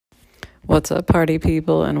What's up, party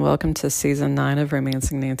people, and welcome to Season 9 of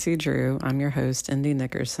Romancing Nancy Drew. I'm your host, Indy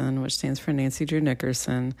Nickerson, which stands for Nancy Drew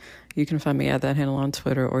Nickerson. You can find me at that handle on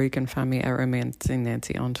Twitter, or you can find me at Romancing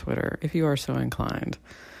Nancy on Twitter, if you are so inclined.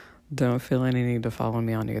 Don't feel any need to follow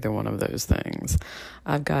me on either one of those things.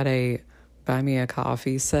 I've got a Buy Me a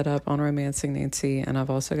Coffee set up on Romancing Nancy, and I've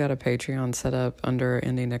also got a Patreon set up under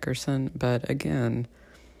Indy Nickerson, but again,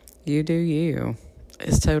 you do you.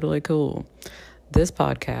 It's totally cool. This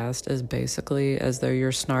podcast is basically as though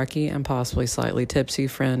your snarky and possibly slightly tipsy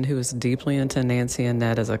friend who is deeply into Nancy and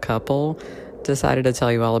Ned as a couple decided to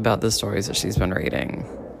tell you all about the stories that she's been reading.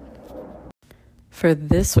 For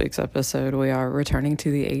this week's episode, we are returning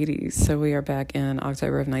to the 80s. So we are back in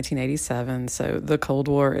October of 1987. So the Cold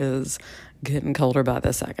War is getting colder by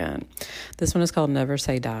the second. This one is called Never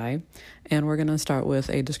Say Die. And we're going to start with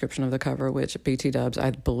a description of the cover, which BT dubs,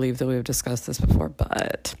 I believe that we've discussed this before,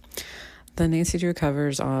 but the Nancy Drew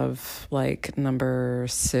covers of like number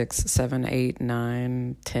 6, 7, 8,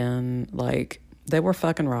 9, 10, like they were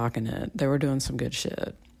fucking rocking it. They were doing some good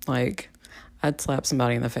shit. Like I'd slap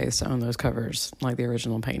somebody in the face to own those covers, like the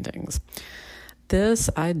original paintings. This,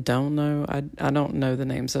 I don't know. I don't know the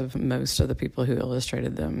names of most of the people who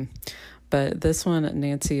illustrated them. But this one,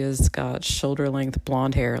 Nancy has got shoulder-length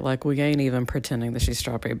blonde hair. Like, we ain't even pretending that she's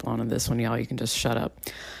strawberry blonde in this one, y'all. You can just shut up.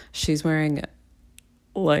 She's wearing,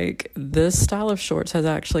 like, this style of shorts has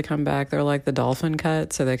actually come back. They're like the dolphin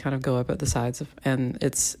cut, so they kind of go up at the sides. And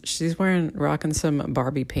she's rocking some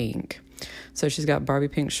Barbie pink. So she's got Barbie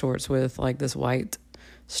pink shorts with, like, this white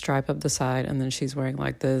stripe up the side. And then she's wearing,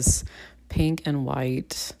 like, this pink and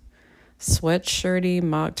white sweatshirty,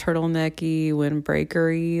 mock turtlenecky,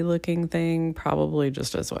 windbreakery looking thing. Probably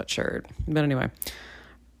just a sweatshirt. But anyway,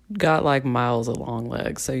 got like miles of long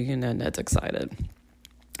legs, so you know Ned's excited.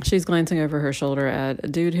 She's glancing over her shoulder at a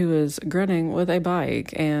dude who is grinning with a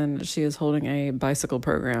bike, and she is holding a bicycle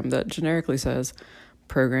program that generically says,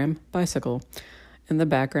 Program Bicycle. In the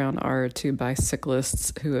background are two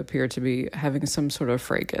bicyclists who appear to be having some sort of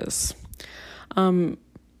fracas.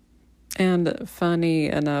 And funny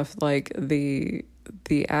enough, like the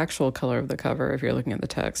actual color of the cover, if you're looking at the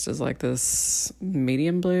text, is like this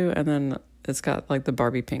medium blue, and then it's got like the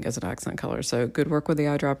Barbie pink as an accent color. So good work with the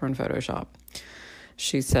eyedropper in Photoshop,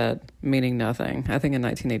 she said, meaning nothing. I think in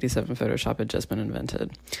 1987, Photoshop had just been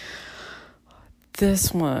invented.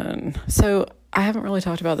 This one. So I haven't really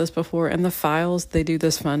talked about this before. In the files, they do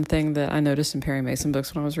this fun thing that I noticed in Perry Mason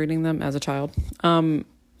books when I was reading them as a child.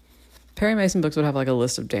 Perry Mason books would have like a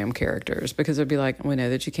list of damn characters, because it'd be like, we know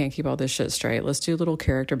that you can't keep all this shit straight. Let's do little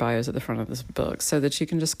character bios at the front of this book so that you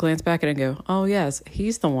can just glance back at it and go, oh yes,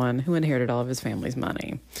 he's the one who inherited all of his family's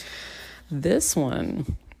money. This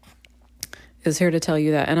one is here to tell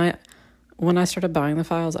you that. And when I started buying the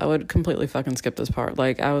files, I would completely fucking skip this part.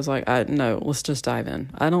 Like I was like, no, let's just dive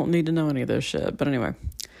in. I don't need to know any of this shit. But anyway,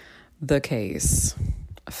 the case.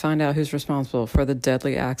 Find out who's responsible for the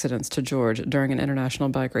deadly accidents to George during an international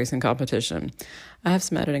bike racing competition. I have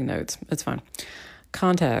some editing notes. It's fine.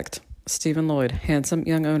 Contact Stephen Lloyd, handsome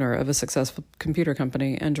young owner of a successful computer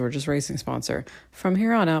company and George's racing sponsor. From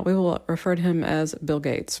here on out, we will refer to him as Bill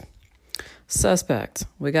Gates. Suspect.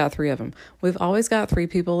 We got 3 of them. We've always got 3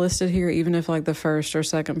 people listed here, even if like the first or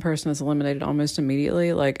second person is eliminated almost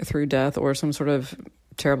immediately, like through death or some sort of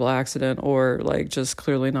terrible accident, or like just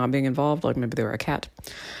clearly not being involved, like maybe they were a cat.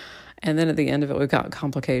 And then at the end of it, we've got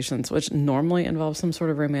complications, which normally involve some sort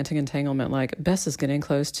of romantic entanglement, like Bess is getting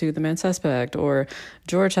close to the main suspect, or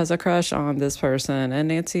George has a crush on this person and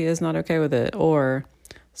Nancy is not okay with it, or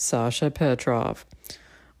Sasha Petrov.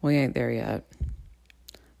 We ain't there yet.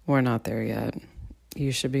 We're not there yet.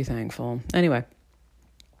 You should be thankful. Anyway,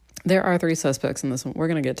 there are 3 suspects in this one. We're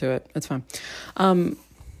going to get to it. It's fine. We're going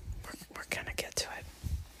to get to it.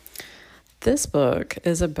 This book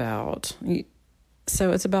is about,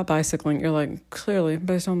 so it's about bicycling. You're like, clearly,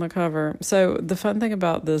 based on the cover. So the fun thing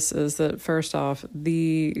about this is that, first off,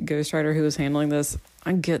 the ghostwriter who was handling this,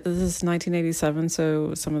 I get this is 1987,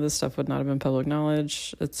 so some of this stuff would not have been public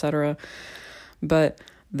knowledge, etc. But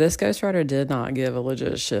this ghostwriter did not give a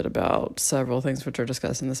legit shit about several things which are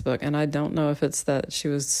discussed in this book. And I don't know if it's that she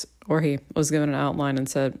was, or he was given an outline and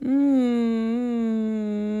said,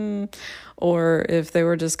 or if they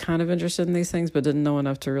were just kind of interested in these things but didn't know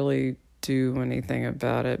enough to really do anything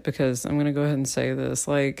about it. Because I'm going to go ahead and say this,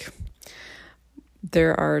 like,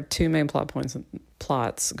 there are 2 main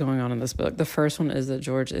plots going on in this book. The first one is that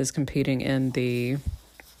George is competing in the,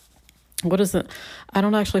 what is it? I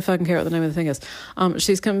don't actually fucking care what the name of the thing is.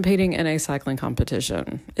 She's competing in a cycling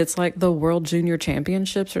competition. It's like the World Junior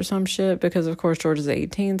Championships or some shit, because of course George is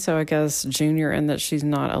 18, so I guess junior in that she's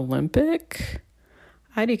not Olympic.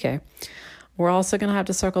 IDK. We're also going to have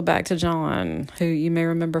to circle back to John, who you may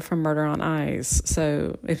remember from Murder on Ice.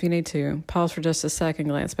 So if you need to, pause for just a second,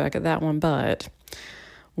 glance back at that one, but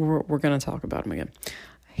we're going to talk about him again.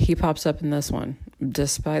 He pops up in this one,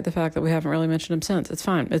 despite the fact that we haven't really mentioned him since. It's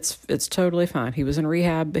fine. It's totally fine. He was in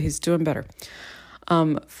rehab, but he's doing better.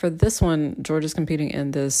 For this one, George is competing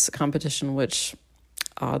in this competition, which,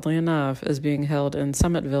 oddly enough, is being held in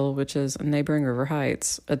Summitville, which is neighboring River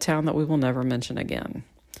Heights, a town that we will never mention again.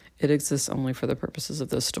 It exists only for the purposes of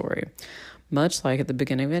this story. Much like at the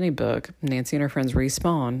beginning of any book, Nancy and her friends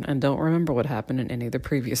respawn and don't remember what happened in any of the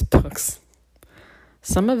previous books.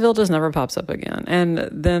 Summitville just never pops up again. And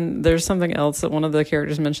then there's something else that one of the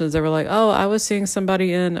characters mentions. They were like, oh, I was seeing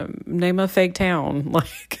somebody in name a fake town.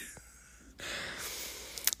 Like,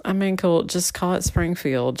 I mean, cool. Just call it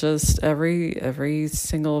Springfield. Just every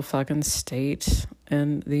single fucking state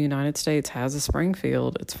in the United States has a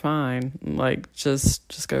Springfield. It's fine. Like,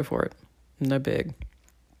 just go for it. No big.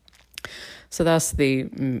 So that's the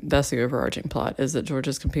overarching plot, is that George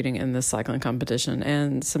is competing in this cycling competition,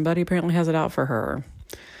 and somebody apparently has it out for her.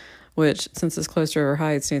 Which, since it's close to River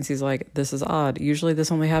Heights, Nancy's like, this is odd. Usually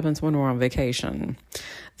this only happens when we're on vacation.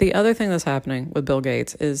 The other thing that's happening with Bill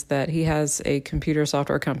Gates is that he has a computer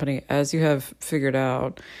software company, as you have figured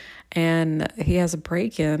out, and he has a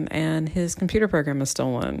break-in, and his computer program is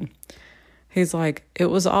stolen. He's like, it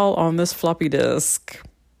was all on this floppy disk.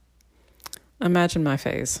 Imagine my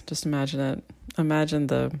face. Just imagine it. Imagine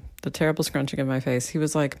the terrible scrunching of my face. He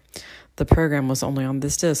was like, the program was only on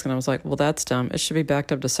this disk. And I was like, well, that's dumb. It should be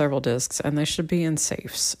backed up to several disks, and they should be in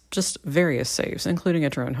safes, just various safes, including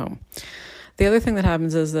at your own home. The other thing that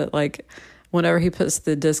happens is that, like, whenever he puts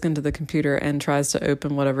the disk into the computer and tries to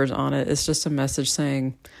open whatever's on it, it's just a message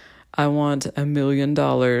saying, I want $1 million.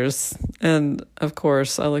 And of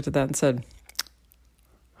course, I looked at that and said,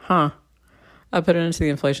 huh. I put it into the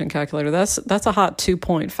inflation calculator. That's a hot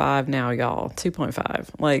 2.5 now, y'all.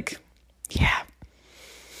 2.5. Like, yeah.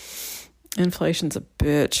 Inflation's a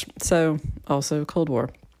bitch. So, also Cold War.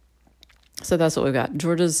 So that's what we've got.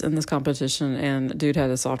 George is in this competition, and dude had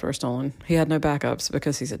his software stolen. He had no backups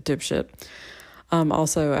because he's a dipshit.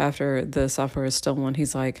 Also, after the software is stolen,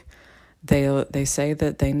 he's like, they say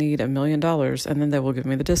that they need $1 million, and then they will give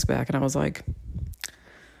me the disc back. And I was like,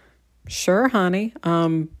 sure, honey.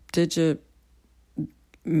 Did you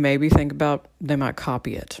maybe think about they might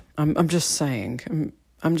copy it? I'm just saying.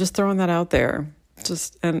 I'm just throwing that out there.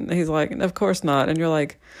 And he's like, of course not. And you're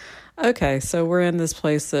like, okay, so we're in this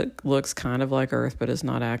place that looks kind of like Earth, but is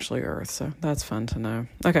not actually Earth. So that's fun to know.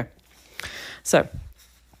 Okay. So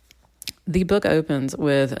the book opens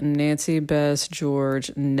with Nancy, Bess,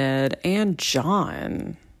 George, Ned, and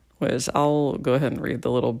John, which I'll go ahead and read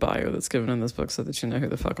the little bio that's given in this book so that you know who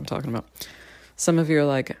the fuck I'm talking about. Some of you are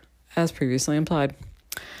like, as previously implied.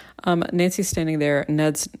 Nancy's standing there.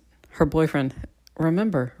 Ned's her boyfriend.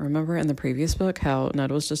 Remember in the previous book how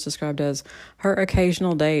Ned was just described as her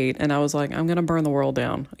occasional date, and I was like, I'm gonna burn the world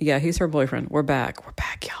down. Yeah, he's her boyfriend. We're back,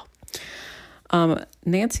 y'all.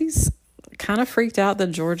 Nancy's kind of freaked out that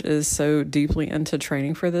George is so deeply into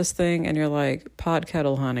training for this thing, and you're like, pot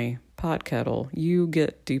kettle, honey, pot kettle. You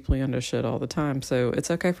get deeply into shit all the time, so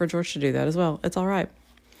it's okay for George to do that as well. It's all right.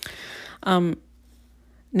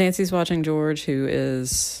 Nancy's watching George, who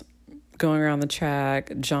is going around the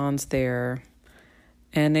track. John's there.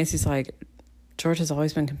 And Nancy's like, George has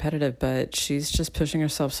always been competitive, but she's just pushing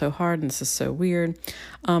herself so hard, and this is so weird.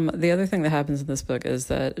 The other thing that happens in this book is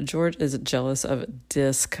that George is jealous of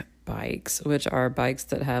disc bikes, which are bikes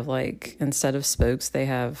that have, like, instead of spokes, they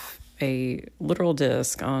have a literal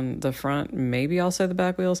disc on the front, maybe also the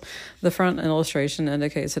back wheels. The front illustration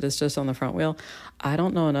indicates that it's just on the front wheel. I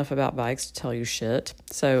don't know enough about bikes to tell you shit.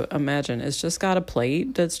 So imagine it's just got a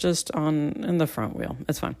plate that's just in the front wheel.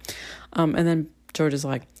 It's fine. And then George is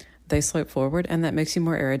like, they slope forward, and that makes you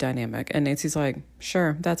more aerodynamic. And Nancy's like,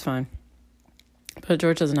 sure, that's fine. But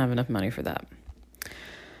George doesn't have enough money for that.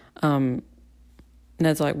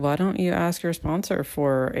 Ned's like, why don't you ask your sponsor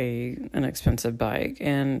for an expensive bike?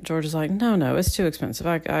 And George is like, no, it's too expensive.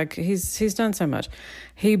 He's done so much.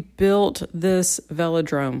 He built this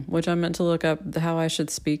velodrome, which I meant to look up how I should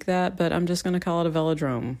speak that, but I'm just going to call it a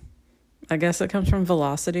velodrome. I guess it comes from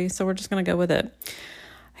velocity, so we're just going to go with it.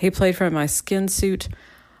 He played for my skin suit.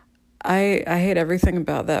 I hate everything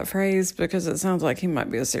about that phrase because it sounds like he might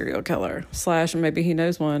be a serial killer. / maybe he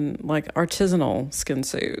knows one, like artisanal skin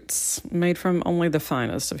suits made from only the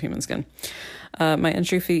finest of human skin. My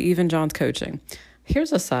entry fee, even John's coaching.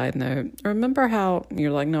 Here's a side note. Remember how, you're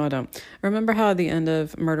like, no, I don't. Remember how at the end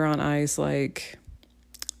of Murder on Ice, like,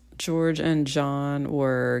 George and John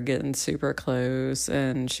were getting super close,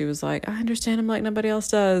 and she was like, I understand him like nobody else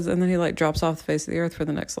does. And then he like drops off the face of the earth for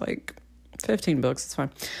the next like 15 books. It's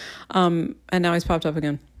fine. And now he's popped up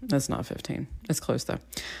again. That's not 15. It's close though.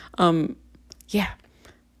 Yeah.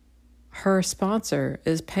 Her sponsor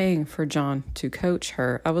is paying for John to coach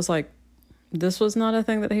her. I was like, this was not a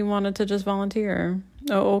thing that he wanted to just volunteer.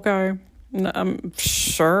 Oh, okay. No, I'm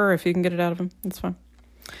sure if you can get it out of him, it's fine.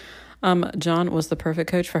 John was the perfect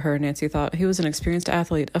coach for her, Nancy thought. He was an experienced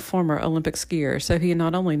athlete, a former Olympic skier, so he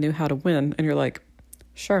not only knew how to win, and you're like,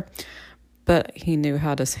 sure, but he knew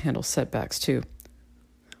how to handle setbacks too.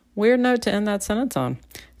 Weird note to end that sentence on.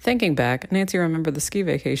 Thinking back, Nancy remembered the ski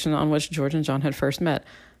vacation on which George and John had first met.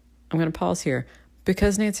 I'm going to pause here.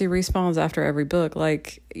 Because Nancy respawns after every book,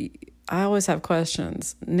 like, I always have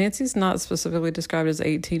questions. Nancy's not specifically described as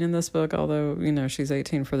 18 in this book, although, you know, she's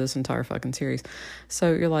 18 for this entire fucking series.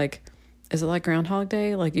 So you're like, is it like Groundhog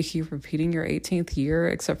Day? Like you keep repeating your 18th year,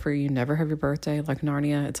 except for you never have your birthday. Like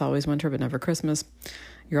Narnia, it's always winter, but never Christmas.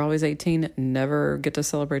 You're always 18, never get to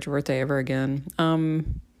celebrate your birthday ever again.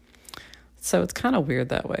 So it's kind of weird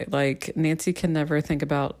that way. Like Nancy can never think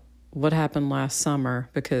about what happened last summer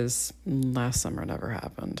because last summer never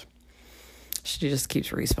happened. She just keeps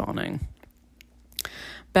respawning.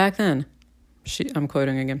 Back then, I'm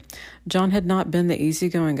quoting again, John had not been the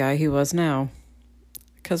easygoing guy he was now.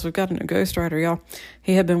 Because we've got a new ghostwriter, y'all.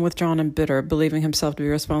 He had been withdrawn and bitter, believing himself to be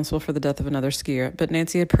responsible for the death of another skier. But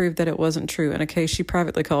Nancy had proved that it wasn't true in a case she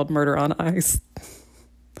privately called Murder on Ice.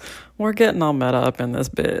 We're getting all meta up in this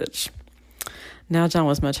bitch. Now John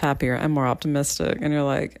was much happier and more optimistic. And you're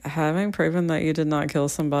like, having proven that you did not kill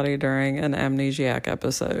somebody during an amnesiac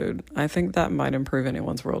episode, I think that might improve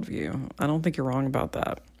anyone's worldview. I don't think you're wrong about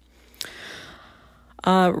that.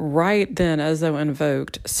 Right then, as though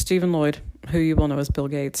invoked, Stephen Lloyd, who you will know as Bill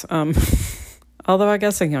Gates, although I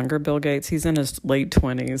guess a younger Bill Gates, he's in his late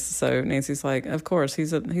 20s. So Nancy's like, of course,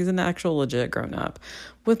 he's an actual legit grown up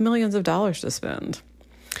with millions of dollars to spend.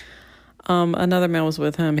 Another man was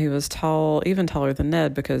with him. He was tall, even taller than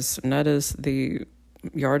Ned, because Ned is the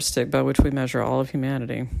yardstick by which we measure all of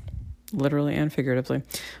humanity, literally and figuratively,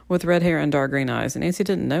 with red hair and dark green eyes. And Nancy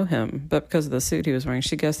didn't know him, but because of the suit he was wearing,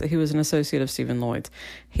 she guessed that he was an associate of Stephen Lloyd's.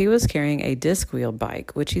 He was carrying a disc wheel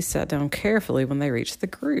bike, which he set down carefully when they reached the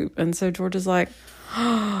group. And so George is like,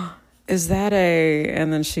 oh, is that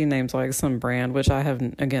and then she names like some brand, which I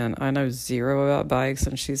know zero about bikes.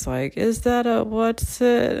 And she's like, is that what's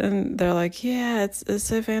it? And they're like, yeah, it's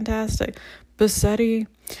so fantastic. Bassetti,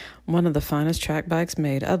 one of the finest track bikes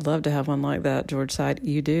made. I'd love to have one like that. George sighed.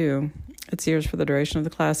 You do. It's yours for the duration of the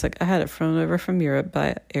classic. I had it flown over from Europe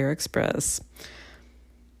by Air Express.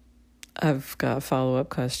 I've got follow-up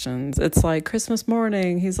questions. It's like Christmas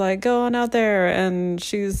morning. He's like, go on out there. And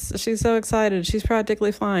she's so excited. She's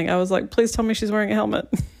practically flying. I was like, please tell me she's wearing a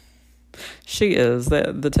helmet. She is.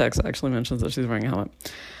 The text actually mentions that she's wearing a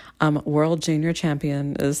helmet. World Junior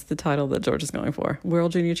Champion is the title that George is going for.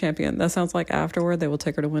 World Junior Champion. That sounds like afterward they will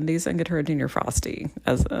take her to Wendy's and get her a Junior Frosty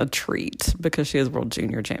as a treat because she is World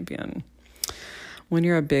Junior Champion. When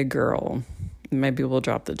you're a big girl, maybe we'll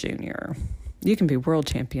drop the junior. You can be world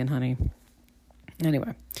champion, honey.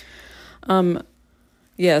 Anyway.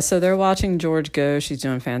 Yeah, so they're watching George go. She's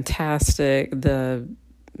doing fantastic. The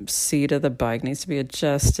seat of the bike needs to be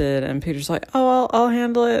adjusted. And Peter's like, oh, I'll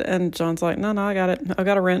handle it. And John's like, no, I got it. I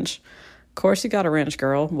got a wrench. Of course you got a wrench,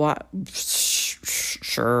 girl. Why?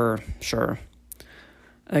 Sure.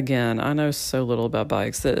 Again, I know so little about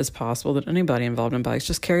bikes that it's possible that anybody involved in bikes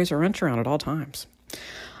just carries a wrench around at all times.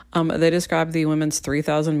 They described the women's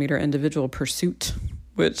 3,000 meter individual pursuit,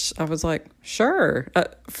 which I was like, sure.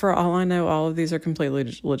 For all I know, all of these are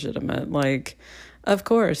completely legitimate. Like, of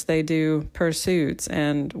course, they do pursuits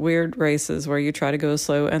and weird races where you try to go as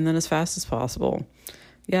slow and then as fast as possible.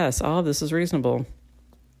 Yes, all of this is reasonable.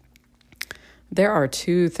 There are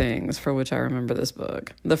two things for which I remember this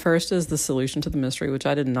book. The first is the solution to the mystery, which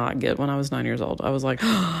I did not get when I was 9 years old. I was like,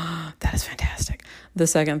 oh, that is fantastic. The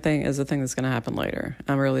second thing is the thing that's going to happen later.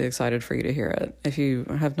 I'm really excited for you to hear it if you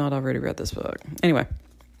have not already read this book. Anyway,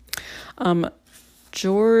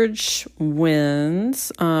 George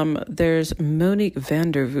wins. There's Monique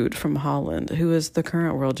Vandervoot from Holland, who is the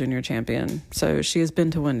current world junior champion. So she has been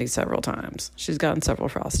to Wendy's several times. She's gotten several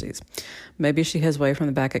Frosties. Maybe she has way from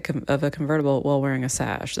the back of a convertible while wearing a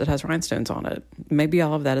sash that has rhinestones on it. Maybe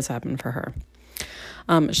all of that has happened for her.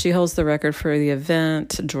 She holds the record for the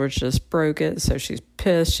event. George just broke it, so she's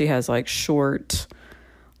pissed. She has like short,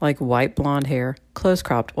 like white blonde hair, close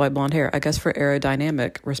cropped white blonde hair, I guess for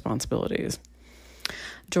aerodynamic responsibilities.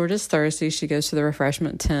 George is thirsty. She goes to the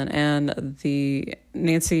refreshment tent, and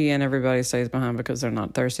Nancy and everybody stays behind because they're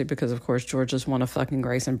not thirsty, because of course George just won a fucking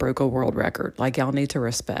race and broke a world record. Like, y'all need to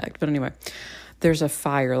respect. But anyway, there's a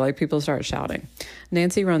fire. Like, people start shouting.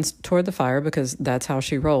 Nancy runs toward the fire because that's how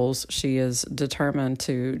she rolls. She is determined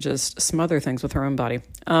to just smother things with her own body.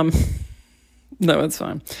 No, it's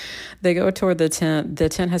fine. They go toward the tent. The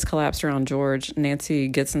tent has collapsed around George. Nancy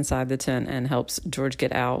gets inside the tent and helps George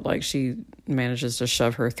get out. Like, she manages to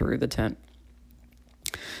shove her through the tent.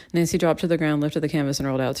 Nancy dropped to the ground, lifted the canvas, and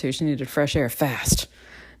rolled out too. She needed fresh air fast.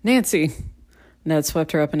 Nancy! Ned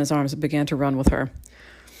swept her up in his arms and began to run with her.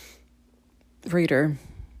 Reader,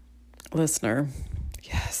 listener,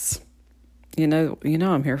 yes. You know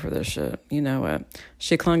I'm here for this shit. You know it.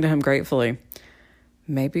 She clung to him gratefully.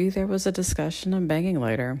 Maybe there was a discussion of banging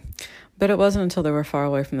later, but it wasn't until they were far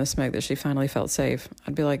away from the smoke that she finally felt safe.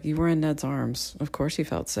 I'd be like, you were in Ned's arms. Of course he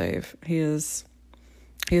felt safe. He is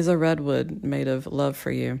a redwood made of love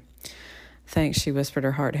for you. Thanks, she whispered,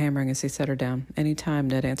 her heart hammering as he set her down. Any time,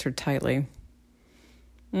 Ned answered tightly.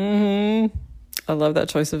 I love that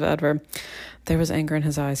choice of adverb. There was anger in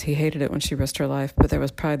his eyes. He hated it when she risked her life, but there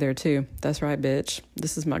was pride there too. That's right, bitch.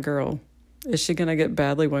 This is my girl. Is she going to get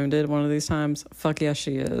badly wounded one of these times? Fuck yes,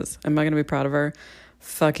 she is. Am I going to be proud of her?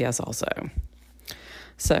 Fuck yes, also.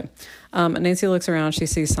 So, Nancy looks around. She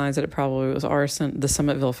sees signs that it probably was arson. The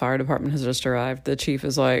Summitville Fire Department has just arrived. The chief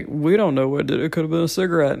is like, we don't know what did it. It could have been a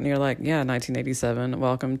cigarette. And you're like, yeah, 1987.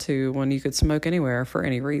 Welcome to when you could smoke anywhere for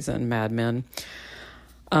any reason, madmen.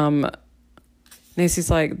 Nancy's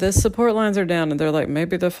like, the support lines are down. And they're like,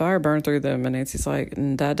 maybe the fire burned through them. And Nancy's like,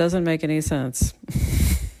 that doesn't make any sense.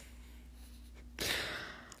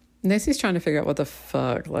 Nancy's trying to figure out what the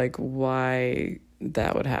fuck, like, why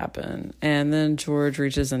that would happen. And then George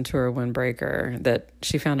reaches into her windbreaker that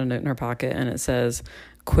she found a note in her pocket, and it says,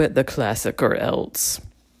 quit the classic or else.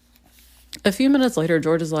 A few minutes later,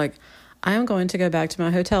 George is like, I am going to go back to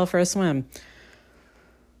my hotel for a swim.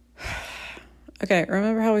 Okay,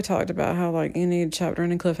 remember how we talked about how, like, you need chapter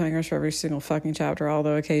ending cliffhangers for every single fucking chapter,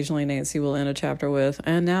 although occasionally Nancy will end a chapter with,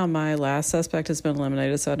 and now my last suspect has been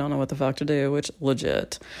eliminated, so I don't know what the fuck to do, which,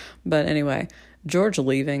 legit. But anyway, George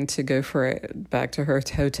leaving to go back to her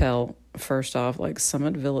hotel, first off, like,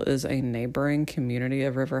 Summitville is a neighboring community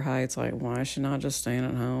of River Heights. Like, why is she not just staying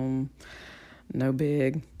at home? No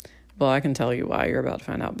big. Well, I can tell you why. You're about to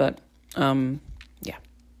find out, but, yeah.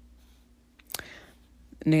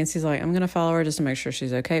 Nancy's like, I'm going to follow her just to make sure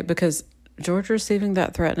she's okay, because George receiving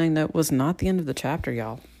that threatening note was not the end of the chapter,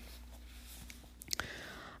 y'all.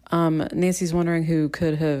 Nancy's wondering who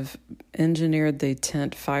could have engineered the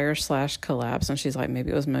tent fire / collapse, and she's like,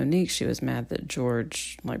 maybe it was Monique. She was mad that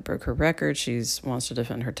George, like, broke her record. She wants to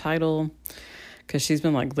defend her title, because she's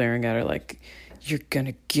been, like, glaring at her like, you're going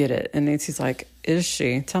to get it. And Nancy's like, is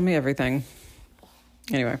she? Tell me everything.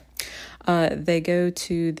 Anyway, they go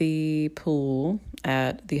to the pool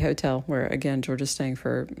at the hotel where, again, George is staying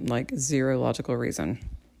for, like, zero logical reason.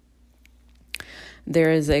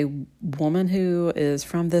 There is a woman who is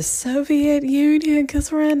from the Soviet Union,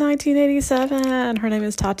 because we're in 1987. Her name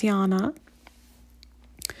is Tatiana.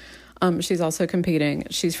 She's also competing.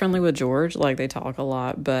 She's friendly with George, like, they talk a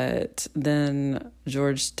lot, but then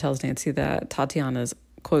George tells Nancy that Tatiana's,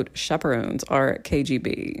 quote, chaperones are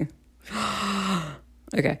KGB.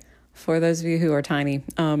 Okay. For those of you who are tiny,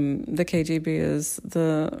 the KGB is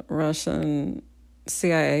the Russian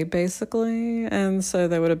CIA, basically. And so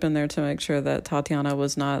they would have been there to make sure that Tatiana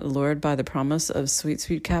was not lured by the promise of sweet,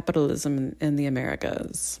 sweet capitalism in the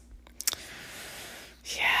Americas.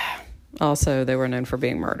 Yeah. Also, they were known for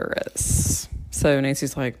being murderous. So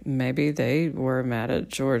Nancy's like, maybe they were mad at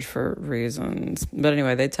George for reasons. But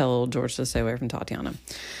anyway, they tell George to stay away from Tatiana.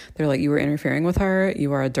 They're like, you were interfering with her.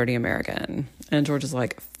 You are a dirty American. And George is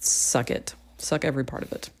like, suck it. Suck every part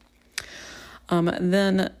of it.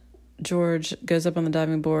 Then George goes up on the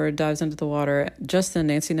diving board, dives into the water. Just then,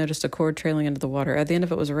 Nancy noticed a cord trailing into the water. At the end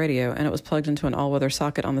of it was a radio, and it was plugged into an all-weather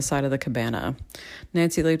socket on the side of the cabana.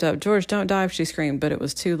 Nancy leaped up. George, don't dive, she screamed, but it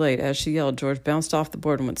was too late. As she yelled, George bounced off the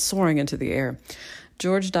board and went soaring into the air.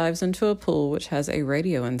 George dives into a pool which has a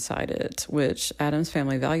radio inside it, which Adam's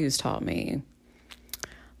Family Values taught me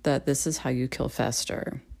that this is how you kill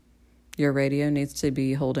Fester. Your radio needs to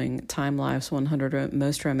be holding Time Life's 100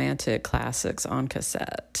 Most Romantic Classics on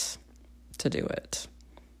cassette to do it.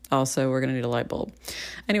 Also, we're going to need a light bulb.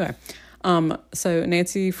 Anyway, so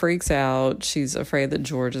Nancy freaks out. She's afraid that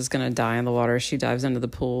George is going to die in the water. She dives into the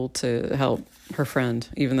pool to help her friend,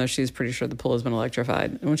 even though she's pretty sure the pool has been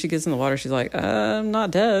electrified. And when she gets in the water, she's like, I'm not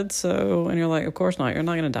dead. And you're like, of course not. You're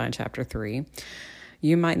not going to die in chapter 3.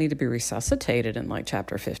 You might need to be resuscitated in, like,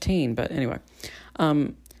 chapter 15. But anyway,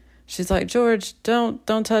 she's like, George, don't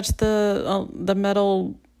touch the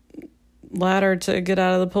metal ladder to get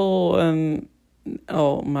out of the pool. And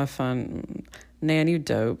oh, my fun. Nan, you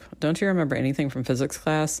dope. Don't you remember anything from physics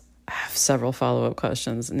class? I have several follow-up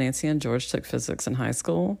questions. Nancy and George took physics in high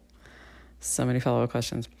school. So many follow-up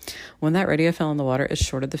questions. When that radio fell in the water, it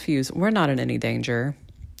shorted the fuse. We're not in any danger,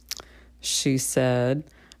 she said,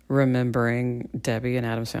 remembering Debbie and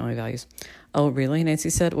Adam's family values. Oh, really? Nancy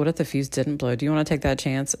said. What if the fuse didn't blow? Do you want to take that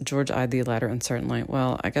chance? George eyed the ladder uncertainly.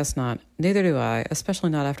 Well, I guess not. Neither do I, especially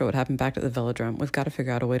not after what happened back at the velodrome. We've got to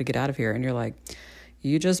figure out a way to get out of here. And you're like,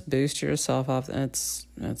 you just boost yourself off. It's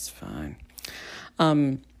fine.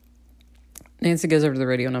 Nancy goes over to the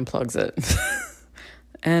radio and unplugs it.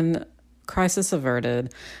 And crisis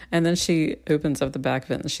averted. And then she opens up the back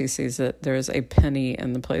of it and she sees that there's a penny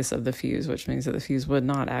in the place of the fuse, which means that the fuse would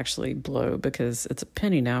not actually blow because it's a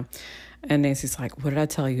penny now. And Nancy's like, what did I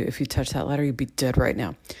tell you? If you touch that ladder, you'd be dead right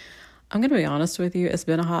now. I'm going to be honest with you. It's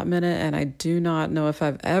been a hot minute, and I do not know if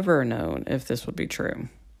I've ever known if this would be true.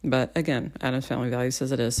 But again, Adam's family value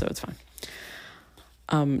says it is, so it's fine.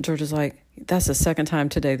 George is like, that's the second time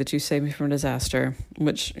today that you saved me from a disaster.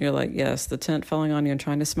 Which you're like, yes, the tent falling on you and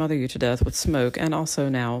trying to smother you to death with smoke, and also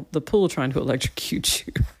now the pool trying to electrocute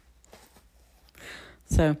you.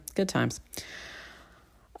 So, good times.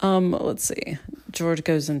 Let's see. George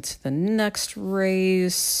goes into the next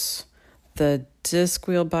race. The disc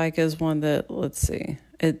wheel bike is one that, let's see.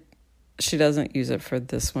 She doesn't use it for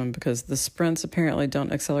this one because the sprints apparently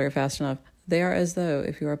don't accelerate fast enough. They are as though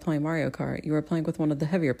if you are playing Mario Kart, you are playing with one of the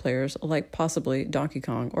heavier players, like possibly Donkey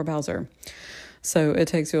Kong or Bowser. So it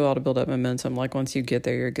takes you a while to build up momentum. Like once you get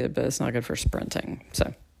there, you're good, but it's not good for sprinting.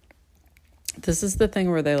 So this is the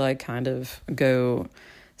thing where they like kind of go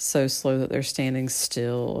so slow that they're standing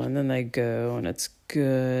still, and then they go and it's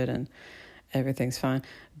good and everything's fine.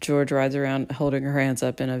 George rides around holding her hands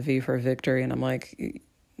up in a V for victory, and I'm like,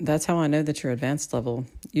 that's how I know that you're advanced level.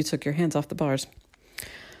 You took your hands off the bars.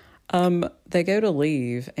 They go to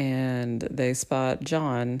leave and they spot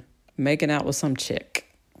John making out with some chick.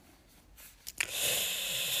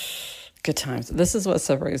 Good times. This is what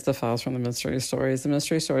separates the files from the mystery stories. The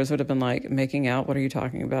mystery stories would have been like, making out, what are you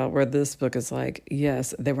talking about? Where this book is like,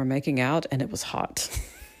 yes, they were making out and it was hot.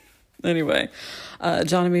 Anyway,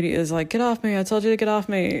 John immediately is like, get off me. I told you to get off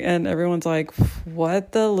me. And everyone's like,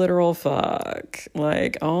 what the literal fuck?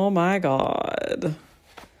 Like, oh my God.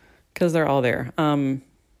 Because they're all there.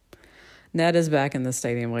 Ned is back in the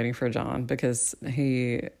stadium waiting for John because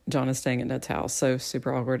John is staying at Ned's house. So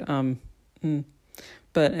super awkward.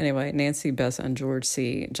 But anyway, Nancy, Bess, and George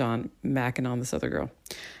see John macking on this other girl.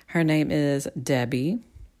 Her name is Debbie,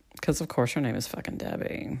 because of course her name is fucking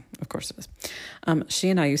Debbie. Of course it is. She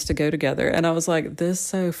and I used to go together, and I was like, this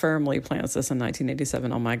so firmly plants this in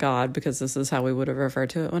 1987. Oh my God, because this is how we would have referred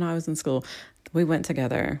to it when I was in school. We went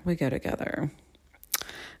together. We go together.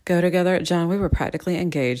 Go together, John. We were practically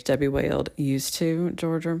engaged, Debbie wailed. Used to,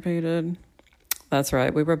 George repeated. That's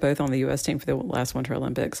right. We were both on the U.S. team for the last Winter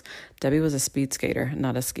Olympics. Debbie was a speed skater,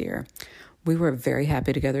 not a skier. We were very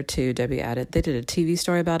happy together, too, Debbie added. They did a TV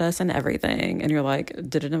story about us and everything. And you're like,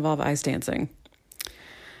 did it involve ice dancing?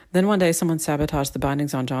 Then one day, someone sabotaged the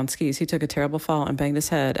bindings on John's skis. He took a terrible fall and banged his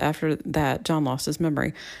head. After that, John lost his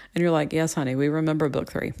memory. And you're like, yes, honey, we remember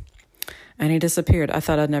book 3. And he disappeared. I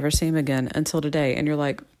thought I'd never see him again until today. And you're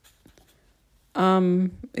like,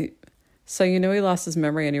 so you know he lost his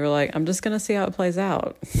memory, and you were like, I'm just going to see how it plays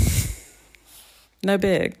out. No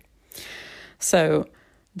big. So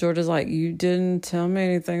George is like, you didn't tell me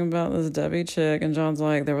anything about this Debbie chick. And John's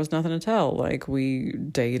like, there was nothing to tell. Like, we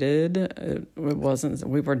dated.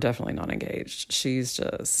 We were definitely not engaged. She's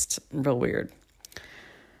just real weird.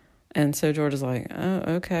 And so George is like, oh,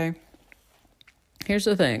 okay. Here's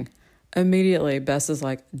the thing. Immediately, Bess is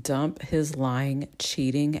like, dump his lying,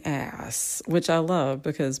 cheating ass, which I love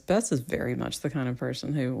because Bess is very much the kind of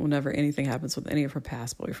person who, whenever anything happens with any of her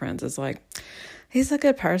past boyfriends, is like, he's a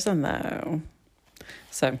good person, though.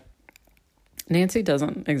 So, Nancy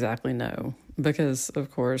doesn't exactly know because,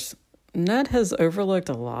 of course, Ned has overlooked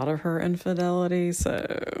a lot of her infidelity.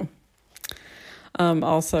 So,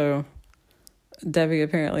 also, Debbie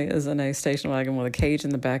apparently is in a station wagon with a cage in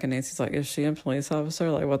the back, and Nancy's like, is she a police officer?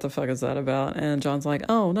 Like, what the fuck is that about? And John's like,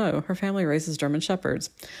 oh, no, her family raises German Shepherds.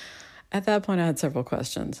 At that point, I had several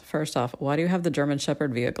questions. First off, why do you have the German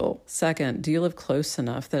Shepherd vehicle? Second, do you live close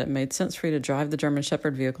enough that it made sense for you to drive the German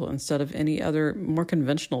Shepherd vehicle instead of any other more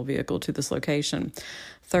conventional vehicle to this location?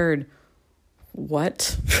 Third,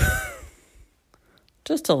 what?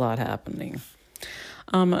 Just a lot happening.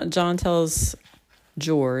 John tells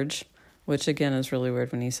George, which again is really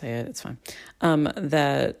weird when you say it, it's fine,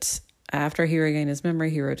 that After he regained his memory,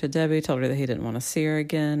 he wrote to Debbie, told her that he didn't want to see her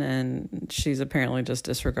again, and she's apparently just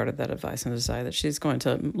disregarded that advice and decided that she's going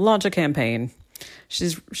to launch a campaign.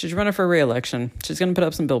 She's running for re-election. She's going to put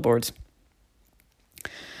up some billboards.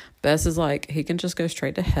 Bess is like, he can just go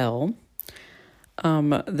straight to hell.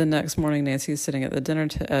 The next morning, Nancy is sitting at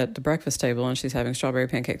the at the breakfast table, and she's having strawberry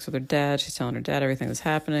pancakes with her dad. She's telling her dad everything that's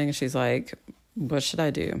happening. She's like, what should I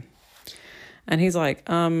do? And he's like,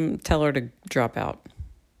 tell her to drop out.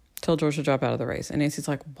 Tell George to drop out of the race. And Nancy's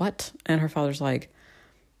like, what? And her father's like,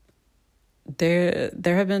 there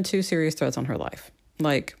have been 2 serious threats on her life.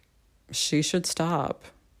 Like, she should stop.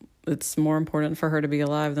 It's more important for her to be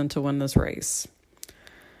alive than to win this race.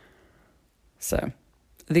 So,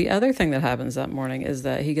 the other thing that happens that morning is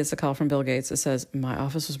that he gets a call from Bill Gates that says, my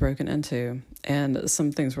office was broken into and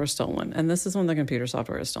some things were stolen. And this is when the computer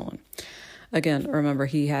software is stolen. Again, remember,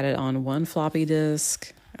 he had it on 1 floppy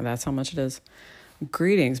disk, and that's how much it is.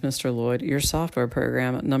 Greetings, Mr. Lloyd. Your software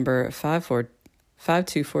program number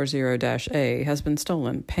 5240-A has been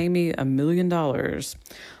stolen. Pay me $1 million or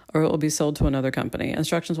it will be sold to another company.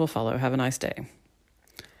 Instructions will follow. Have a nice day.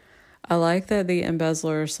 I like that the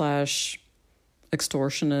embezzler /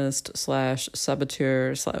 extortionist /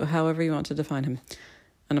 saboteur, however you want to define him,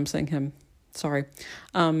 and I'm saying him, sorry,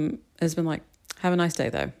 has been like, have a nice day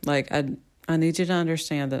though. Like, I need you to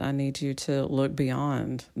understand that I need you to look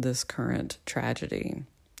beyond this current tragedy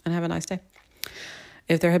and have a nice day.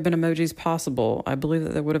 If there had been emojis possible, I believe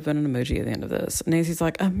that there would have been an emoji at the end of this. Nancy's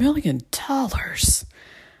like, $1 million?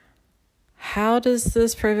 How does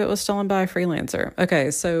this prove it was stolen by a freelancer?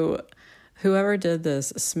 Okay, so whoever did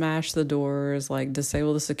this smashed the doors, like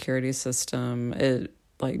disabled the security system, it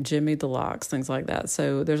like jimmied the locks, things like that.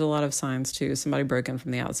 So there's a lot of signs too. Somebody broke in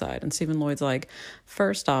from the outside. And Stephen Lloyd's like,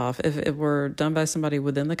 first off, if it were done by somebody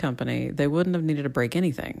within the company, they wouldn't have needed to break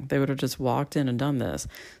anything. They would have just walked in and done this.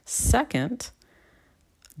 Second,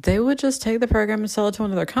 they would just take the program and sell it to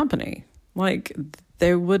another company. Like,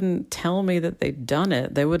 they wouldn't tell me that they'd done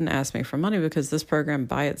it. They wouldn't ask me for money because this program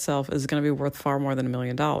by itself is going to be worth far more than $1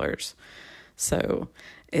 million. So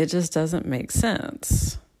it just doesn't make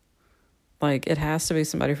sense. Like, it has to be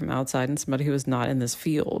somebody from outside and somebody who is not in this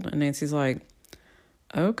field. And Nancy's like,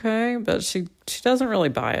 okay, but she doesn't really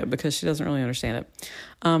buy it because she doesn't really understand it.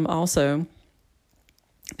 Also,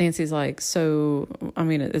 Nancy's like, so, I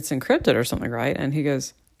mean, it's encrypted or something, right? And he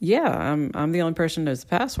goes, yeah, I'm the only person who knows the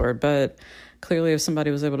password, but clearly if somebody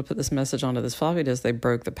was able to put this message onto this floppy disk, they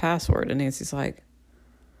broke the password. And Nancy's like,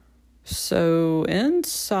 so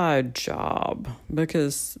inside job,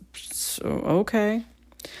 because, okay.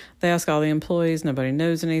 They ask all the employees. Nobody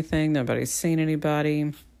knows anything. Nobody's seen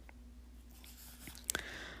anybody.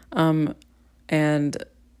 And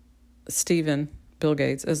Stephen, Bill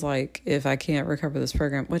Gates, is like, if I can't recover this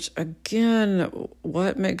program, which again,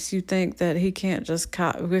 what makes you think that he can't just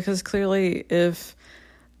copy? Because clearly if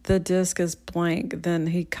the disk is blank, then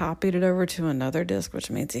he copied it over to another disk,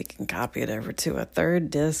 which means he can copy it over to a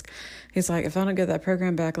third disk. He's like, if I don't get that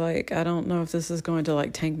program back, like, I don't know if this is going to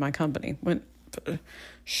like tank my company.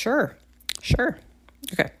 Sure.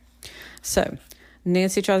 Okay. So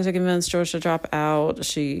Nancy tries to convince George to drop out.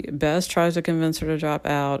 Bess tries to convince her to drop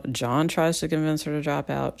out. John tries to convince her to drop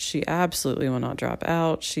out. She absolutely will not drop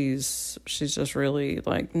out. She's just really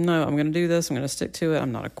like, no, I'm going to do this. I'm going to stick to it.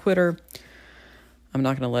 I'm not a quitter. I'm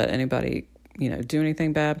not going to let anybody, do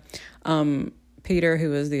anything bad. Peter,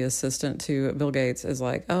 who is the assistant to Bill Gates, is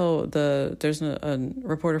like, oh, there's a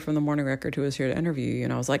reporter from the Morning Record who is here to interview you.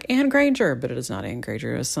 And I was like, Anne Granger, but it is not Anne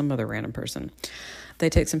Granger. It is some other random person. They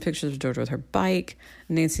take some pictures of George with her bike.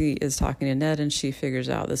 Nancy is talking to Ned, and she figures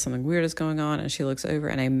out that something weird is going on, and she looks over,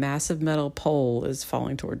 and a massive metal pole is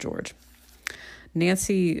falling toward George.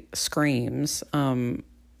 Nancy screams.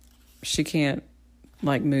 She can't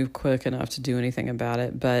move quick enough to do anything about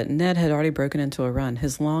it, but Ned had already broken into a run,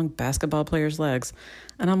 his long basketball player's legs,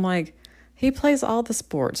 and I'm like, he plays all the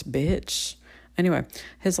sports, bitch. Anyway,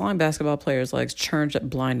 his long basketball player's legs churned at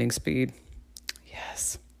blinding speed.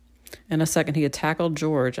 Yes. In a second, he had tackled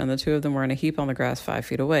George, and the two of them were in a heap on the grass 5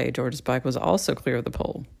 feet away. George's bike was also clear of the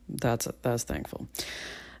pole. That's thankful.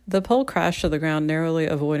 The pole crashed to the ground, narrowly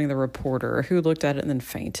avoiding the reporter, who looked at it and then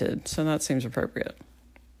fainted, so that seems appropriate.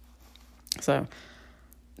 So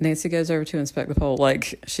Nancy goes over to inspect the pole.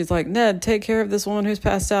 She's like, Ned, take care of this woman who's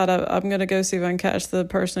passed out. I'm going to go see if I can catch the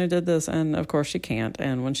person who did this. And of course she can't.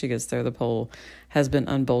 And when she gets there, the pole has been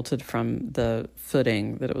unbolted from the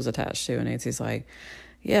footing that it was attached to. And Nancy's like,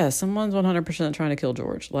 yeah, someone's 100% trying to kill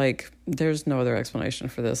George. There's no other explanation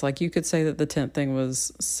for this. You could say that the tent thing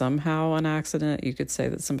was somehow an accident. You could say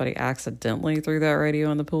that somebody accidentally threw that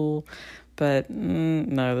radio in the pool. But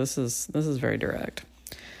no, this is very direct.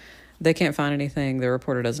 They can't find anything. The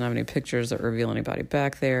reporter doesn't have any pictures that reveal anybody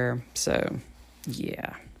back there. So,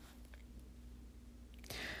 yeah.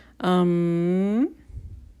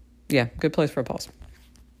 Yeah, good place for a pause.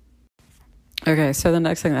 Okay, so the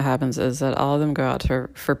next thing that happens is that all of them go out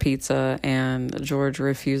for pizza, and George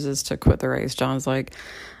refuses to quit the race. John's like,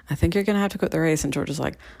 I think you're going to have to quit the race. And George is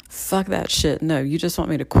like, fuck that shit. No, you just want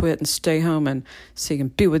me to quit and stay home and so you can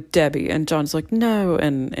be with Debbie. And John's like, no.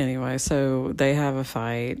 And anyway, so they have a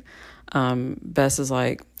fight. Bess is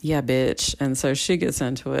like, yeah, bitch. And so she gets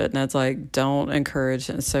into it, and it's like, don't encourage.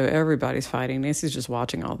 And so everybody's fighting. Nancy's just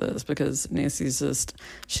watching all this because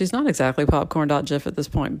she's not exactly popcorn.gif at this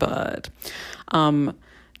point, but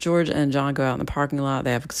George and John go out in the parking lot.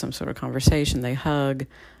 They have some sort of conversation. They hug.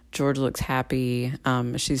 George looks happy.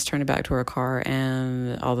 She's turning back to her car,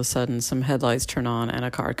 and all of a sudden some headlights turn on and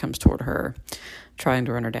a car comes toward her, trying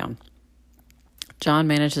to run her down. John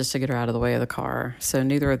manages to get her out of the way of the car, so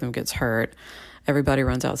neither of them gets hurt. Everybody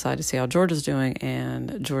runs outside to see how George is doing,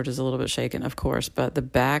 and George is a little bit shaken, of course, but the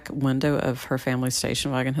back window of her family's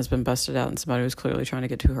station wagon has been busted out, and somebody was clearly trying to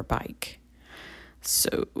get to her bike.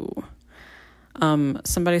 So,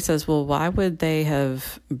 somebody says, well, why would they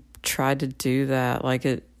have tried to do that?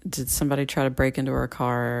 Did somebody try to break into her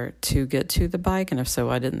car to get to the bike? And if so,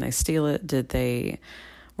 why didn't they steal it?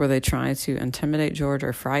 Were they trying to intimidate George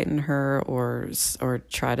or frighten her or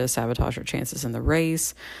try to sabotage her chances in the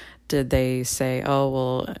race? Did they say, oh,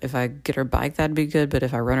 well, if I get her bike, that'd be good, but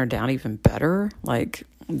if I run her down, even better?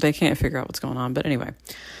 They can't figure out what's going on. But anyway,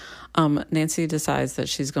 Nancy decides that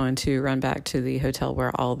she's going to run back to the hotel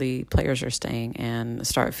where all the players are staying and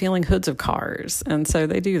start feeling hoods of cars. And so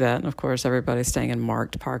they do that. And of course, everybody's staying in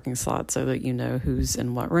marked parking slots so that you know who's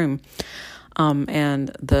in what room. And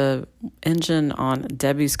the engine on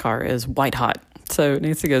Debbie's car is white hot. So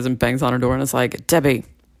Nancy goes and bangs on her door and is like, Debbie.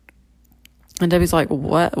 And Debbie's like,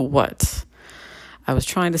 what? I was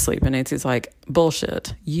trying to sleep. And Nancy's like,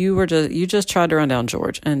 bullshit. You just tried to run down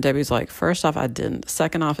George. And Debbie's like, first off, I didn't.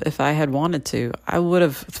 Second off, if I had wanted to, I would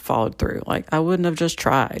have followed through. I wouldn't have just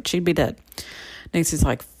tried. She'd be dead. Nancy's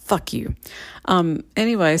like, fuck you.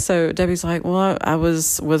 Anyway, so Debbie's like, well, I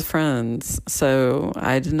was with friends, so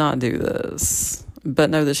I did not do this,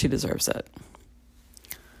 but know that she deserves it.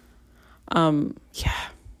 Yeah.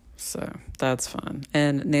 So that's fun.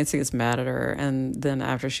 And Nancy gets mad at her. And then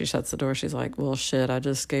after she shuts the door, she's like, well, shit, I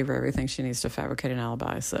just gave her everything she needs to fabricate an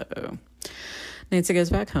alibi. So Nancy goes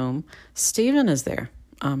back home. Steven is there.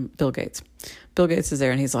 Bill Gates. Bill Gates is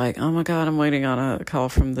there, and he's like, oh my God, I'm waiting on a call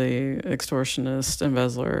from the extortionist,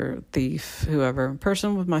 embezzler, thief, whoever,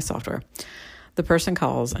 person with my software. The person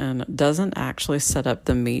calls and doesn't actually set up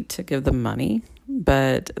the meet to give the money,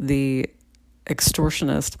 but the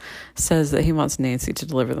extortionist says that he wants Nancy to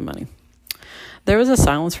deliver the money. There was a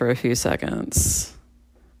silence for a few seconds.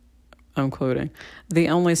 I'm quoting. The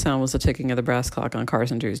only sound was the ticking of the brass clock on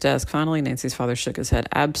Carson Drew's desk. Finally, Nancy's father shook his head.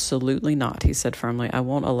 Absolutely not, he said firmly. I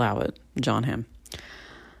won't allow it. John Hamm.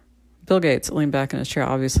 Bill Gates leaned back in his chair,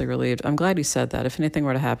 obviously relieved. I'm glad you said that. If anything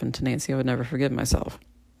were to happen to Nancy, I would never forgive myself.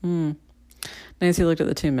 Nancy looked at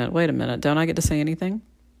the two men. Wait a minute. Don't I get to say anything?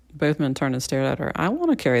 Both men turned and stared at her. I want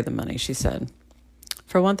to carry the money, she said.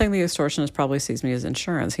 For one thing, the extortionist probably sees me as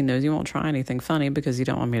insurance. He knows you won't try anything funny because you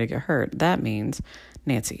don't want me to get hurt. That means,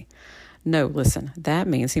 Nancy. No, listen, that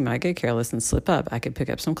means he might get careless and slip up. I could pick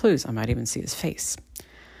up some clues. I might even see his face.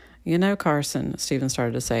 You know, Carson, Stephen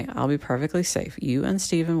started to say, I'll be perfectly safe. You and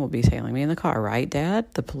Stephen will be tailing me in the car, right,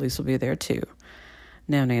 Dad? The police will be there, too.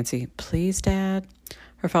 Now, Nancy, please, Dad.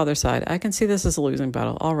 Her father sighed. I can see this as a losing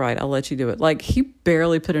battle. All right, I'll let you do it. He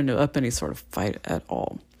barely put up any sort of fight at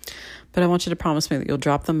all. But I want you to promise me that you'll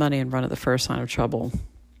drop the money and run at the first sign of trouble.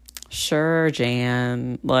 Sure,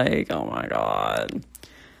 Jan. Oh, my God.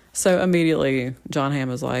 So immediately, John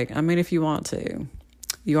Hamm is like, if you want to.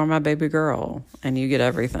 You are my baby girl, and you get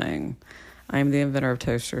everything. I am the inventor of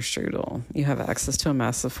toaster strudel. You have access to a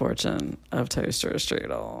massive fortune of toaster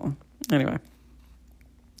strudel. Anyway.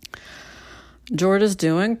 George is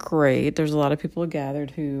doing great. There's a lot of people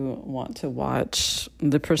gathered who want to watch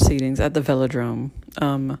the proceedings at the velodrome.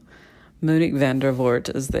 Monique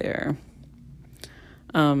Vandervoort is there.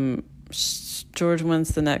 George wins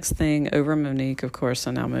the next thing over Monique, of course,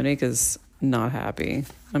 so now Monique is not happy.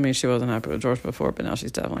 She wasn't happy with George before, but now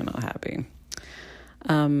she's definitely not happy.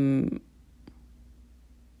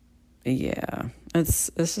 Yeah,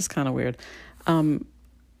 it's just kind of weird.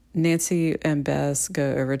 Nancy and Bess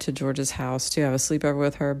go over to George's house to have a sleepover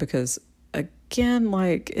with her because, again,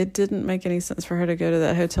 it didn't make any sense for her to go to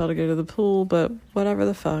that hotel to go to the pool, but whatever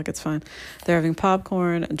the fuck, it's fine. They're having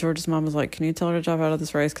popcorn. George's mom was like, can you tell her to drop out of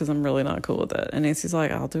this race because I'm really not cool with it? And Nancy's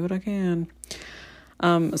like, I'll do what I can.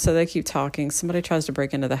 So they keep talking. Somebody tries to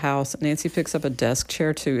break into the house. Nancy picks up a desk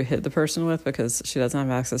chair to hit the person with because she doesn't have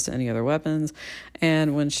access to any other weapons.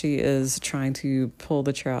 And when she is trying to pull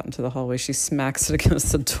the chair out into the hallway, she smacks it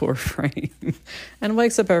against the door frame and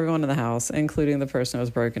wakes up everyone in the house, including the person who was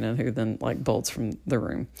broken in, who then like bolts from the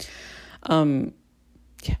room.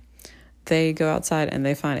 Yeah. They go outside and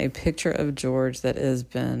they find a picture of George that has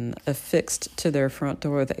been affixed to their front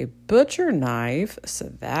door with a butcher knife.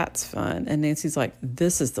 So that's fun. And Nancy's like,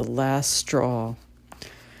 this is the last straw.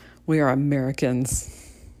 We are Americans.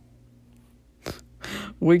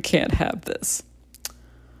 We can't have this.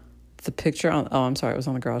 The picture on, it was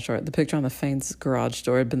on the garage door. The picture on the Fane's garage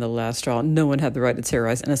door had been the last straw. No one had the right to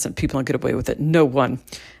terrorize innocent people and get away with it. No one.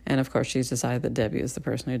 And of course, she's decided that Debbie is the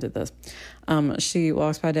person who did this. She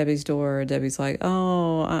walks by Debbie's door. Debbie's like,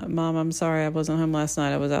 Mom, I'm sorry. I wasn't home last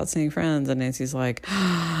night. I was out seeing friends. And Nancy's like,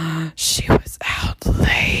 she was out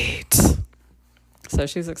late. So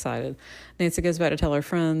she's excited. Nancy goes back to tell her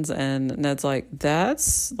friends. And Ned's like,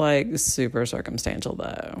 that's like super circumstantial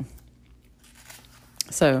though.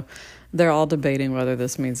 So they're all debating whether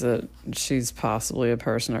this means that she's possibly a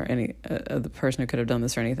person or the person who could have done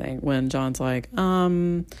this or anything. When John's like,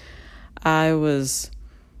 I was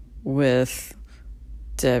with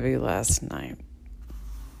Debbie last night.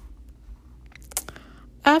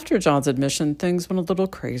 After John's admission, things went a little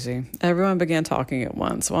crazy. Everyone began talking at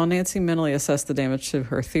once, while Nancy mentally assessed the damage to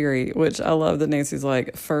her theory, which I love that Nancy's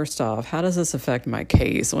like, first off, how does this affect my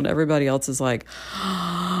case? When everybody else is like,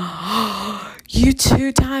 you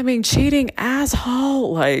two-timing, cheating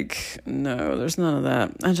asshole. Like, no, there's none of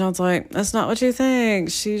that. And John's like, that's not what you think.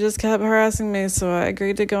 She just kept harassing me, so I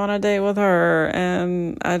agreed to go on a date with her.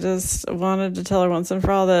 And I just wanted to tell her once and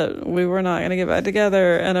for all that we were not going to get back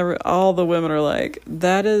together. And all the women are like,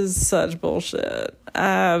 that is such bullshit.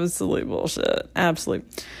 Absolute bullshit.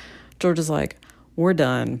 Absolute. George is like, we're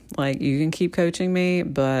done. Like, you can keep coaching me,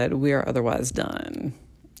 but we are otherwise done.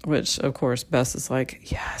 Which, of course, Bess is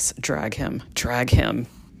like, yes, drag him.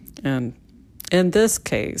 And in this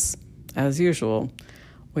case, as usual,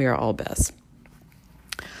 we are all Bess.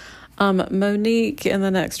 Monique in the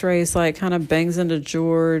next race, like, kind of bangs into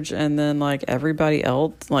George, and then, like, everybody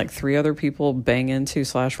else, like, 3 other people bang into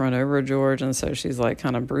 / run over George, and so she's, like,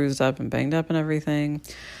 kind of bruised up and banged up and everything.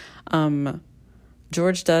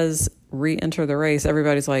 George does re-enter the race.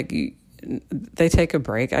 Everybody's like, they take a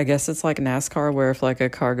break. I guess it's like NASCAR where if like a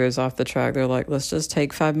car goes off the track, they're like, let's just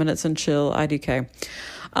take 5 minutes and chill, IDK.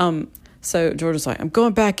 So George is like, I'm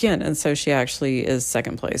going back in. And so she actually is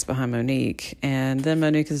second place behind Monique. And then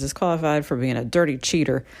Monique is disqualified for being a dirty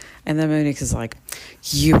cheater. And then Monique is like,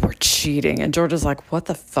 you were cheating. And George is like, what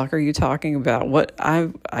the fuck are you talking about? What?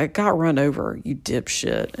 I got run over, you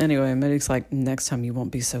dipshit. Anyway, Monique's like, next time you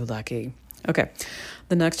won't be so lucky. Okay.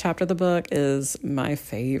 The next chapter of the book is my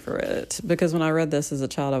favorite because when I read this as a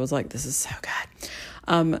child, I was like, this is so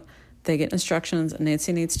good. They get instructions.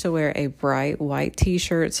 Nancy needs to wear a bright white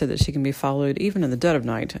t-shirt so that she can be followed even in the dead of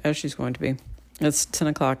night, as she's going to be. It's 10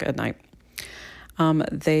 o'clock at night.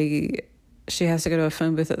 She has to go to a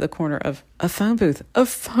phone booth at the corner of at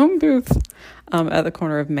the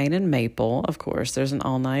corner of Main and Maple. Of course, there's an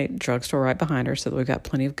all-night drugstore right behind her, so that we've got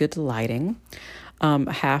plenty of good lighting.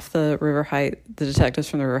 Half the detectives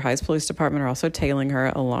from the River Heights Police Department are also tailing her,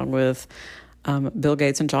 along with Bill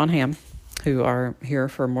Gates and John Hamm, who are here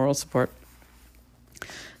for moral support.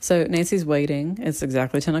 So Nancy's waiting. It's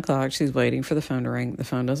exactly 10 o'clock. She's waiting for the phone to ring. The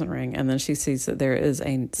phone doesn't ring. And then she sees that there is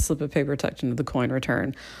a slip of paper tucked into the coin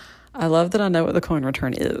return. I love that I know what the coin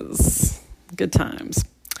return is. Good times.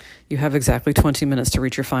 You have exactly 20 minutes to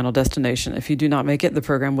reach your final destination. If you do not make it, the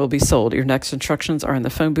program will be sold. Your next instructions are in the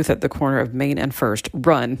phone booth at the corner of Main and First.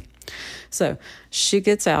 Run. So she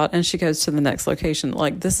gets out and she goes to the next location.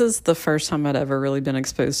 Like, this is the first time I'd ever really been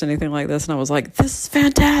exposed to anything like this. And I was like, this is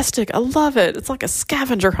fantastic. I love it. It's like a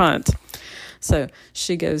scavenger hunt. So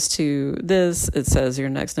she goes to this. It says your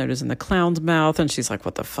next note is in the clown's mouth. And she's like,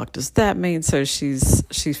 what the fuck does that mean? So she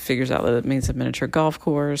figures out that it means a miniature golf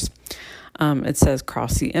course. It says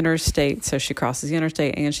cross the interstate. So she crosses the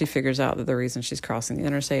interstate, and she figures out that the reason she's crossing the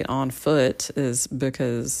interstate on foot is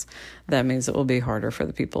because that means it will be harder for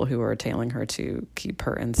the people who are tailing her to keep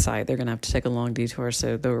her in sight. They're going to have to take a long detour,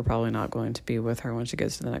 so they were probably not going to be with her when she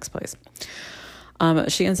goes to the next place.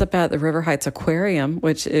 She ends up at the River Heights Aquarium,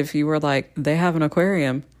 which if you were like, they have an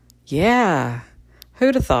aquarium. Yeah.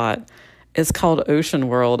 Who'd have thought? It's called Ocean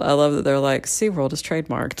World. I love that they're like, SeaWorld is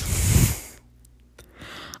trademarked.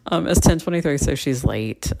 It's 10:23, so she's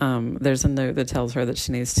late. There's a note that tells her that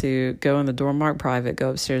she needs to go in the door marked private, go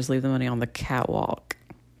upstairs, leave the money on the catwalk.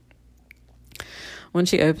 When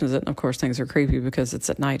she opens it, and of course things are creepy because it's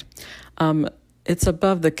at night, it's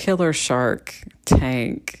above the killer shark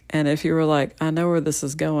tank. And if you were like, I know where this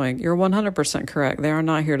is going, you're 100% correct. They are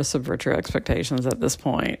not here to subvert your expectations at this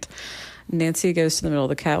point. Nancy goes to the middle of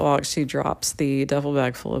the catwalk. She drops the duffel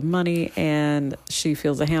bag full of money, and she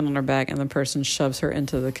feels a hand on her back, and the person shoves her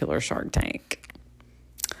into the killer shark tank.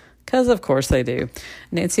 Because, of course, they do.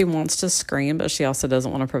 Nancy wants to scream, but she also doesn't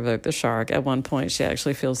want to provoke the shark. At one point, she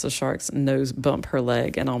actually feels the shark's nose bump her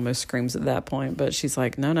leg and almost screams at that point. But she's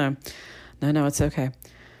like, no, it's okay.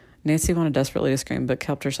 Nancy wanted desperately to scream, but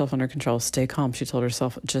kept herself under control. Stay calm, she told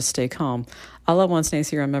herself. Just stay calm. All at once,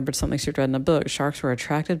 Nancy remembered something she'd read in a book. Sharks were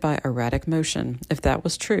attracted by erratic motion. If that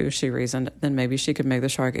was true, she reasoned, then maybe she could make the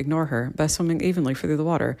shark ignore her by swimming evenly through the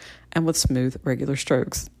water and with smooth, regular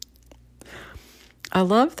strokes. I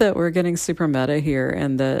love that we're getting super meta here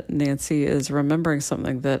and that Nancy is remembering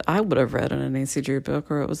something that I would have read in a Nancy Drew book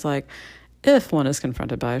where it was like, if one is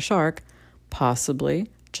confronted by a shark, possibly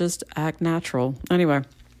just act natural. Anyway,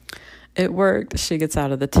 it worked. She gets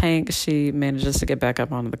out of the tank. She manages to get back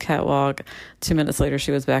up onto the catwalk. 2 minutes later,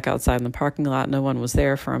 she was back outside in the parking lot. No one was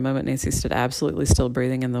there. For a moment, Nancy stood absolutely still,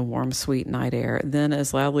 breathing in the warm, sweet night air. Then,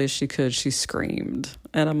 as loudly as she could, she screamed.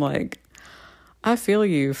 And I'm like, I feel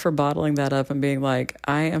you for bottling that up and being like,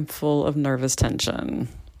 I am full of nervous tension.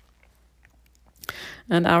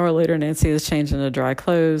 An hour later, Nancy is changed into dry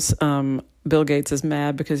clothes. Bill Gates is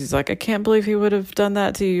mad because he's like, I can't believe he would have done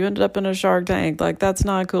that to you. You ended up in a shark tank. Like, that's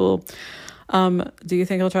not cool. Do you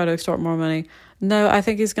think he'll try to extort more money? No, I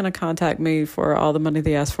think he's going to contact me for all the money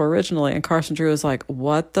they asked for originally. And Carson Drew is like,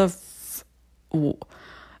 what the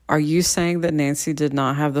are you saying that Nancy did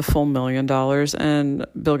not have the full $1 million? And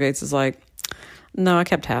Bill Gates is like, no, I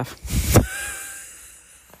kept half.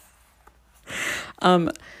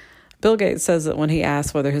 Bill Gates says that when he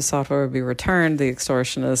asked whether his software would be returned, the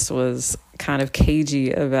extortionist was kind of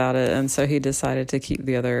cagey about it, and so he decided to keep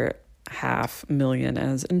the other $500,000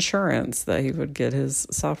 as insurance that he would get his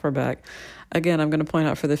software back. Again, I'm going to point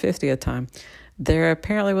out for the 50th time, there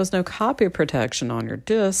apparently was no copy protection on your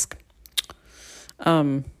disk.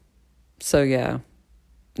 So yeah.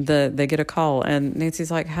 They get a call, and Nancy's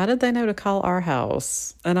like, how did they know to call our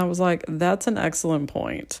house? And I was like, that's an excellent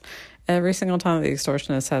point. Every single time the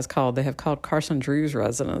extortionist has called, they have called Carson Drew's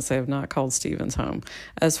residence. They have not called Stephen's home.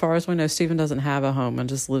 As far as we know, Stephen doesn't have a home and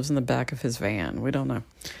just lives in the back of his van. We don't know.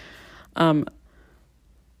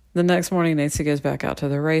 The next morning, Nancy goes back out to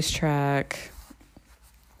the racetrack.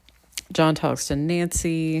 John talks to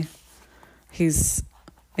Nancy.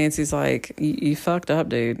 Nancy's like, you fucked up,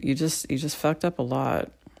 dude. You just fucked up a lot.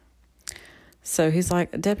 So he's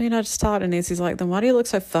like, Debbie and I just talked. And Nancy's like, then why do you look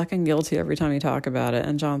so fucking guilty every time you talk about it?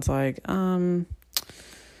 And John's like,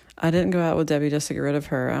 I didn't go out with Debbie just to get rid of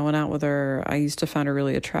her. I went out with her. I used to find her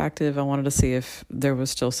really attractive. I wanted to see if there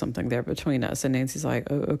was still something there between us. And Nancy's like,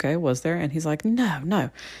 oh, okay, was there? And he's like,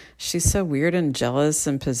 no. She's so weird and jealous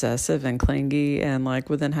and possessive and clingy. And like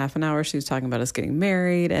within half an hour, she was talking about us getting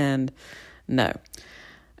married, and no.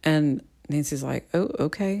 And Nancy's like, oh,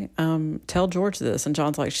 okay, tell George this. And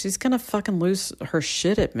John's like, she's going to fucking lose her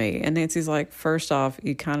shit at me. And Nancy's like, first off,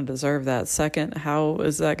 you kind of deserve that. Second, how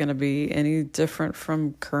is that going to be any different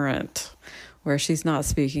from current, where she's not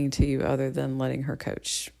speaking to you other than letting you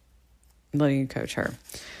coach her?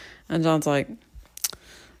 And John's like,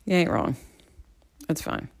 you ain't wrong. It's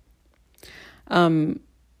fine.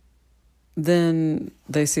 Then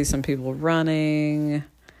they see some people running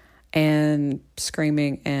and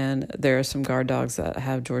screaming, and there are some guard dogs that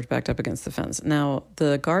have George backed up against the fence. Now,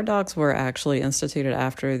 the guard dogs were actually instituted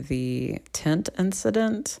after the tent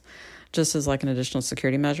incident, just as like an additional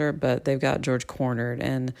security measure, but they've got George cornered,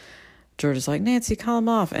 and George is like, Nancy, call them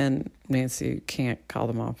off. And Nancy can't call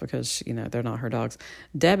them off because, they're not her dogs.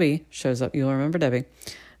 Debbie shows up. You'll remember Debbie.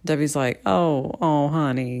 Debbie's like, oh,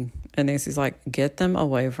 honey. And Nancy's like, get them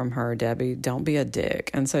away from her, Debbie. Don't be a dick.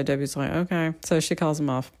 And so Debbie's like, okay. So she calls them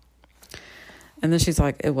off. And then she's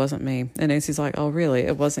like, it wasn't me. And Nancy's like, oh, really?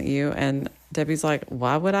 It wasn't you? And Debbie's like,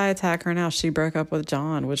 why would I attack her now? She broke up with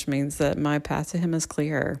John, which means that my path to him is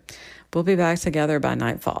clear. We'll be back together by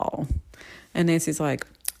nightfall. And Nancy's like,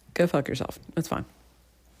 go fuck yourself. It's fine.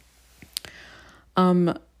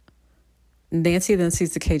 Nancy then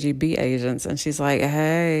sees the KGB agents, and she's like,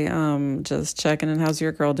 hey, just checking in. How's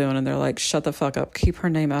your girl doing? And they're like, shut the fuck up. Keep her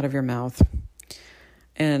name out of your mouth.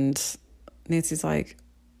 And Nancy's like,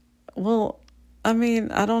 well, I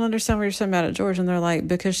mean, I don't understand why you're so mad at George. And they're like,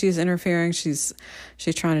 because she's interfering. She's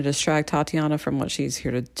trying to distract Tatiana from what she's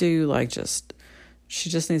here to do. She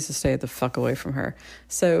just needs to stay the fuck away from her.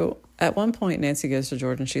 So at one point, Nancy goes to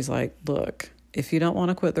George and she's like, look, if you don't want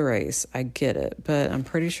to quit the race, I get it. But I'm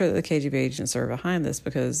pretty sure that the KGB agents are behind this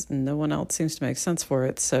because no one else seems to make sense for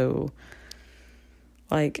it. So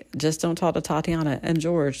Like, just don't talk to Tatiana. And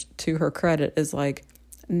George, to her credit, is like,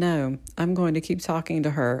 no, I'm going to keep talking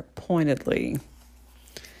to her pointedly.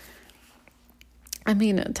 I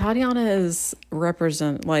mean, Tatiana is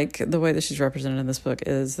like the way that she's represented in this book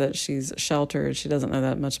is that she's sheltered. She doesn't know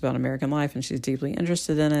that much about American life and she's deeply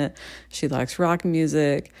interested in it. She likes rock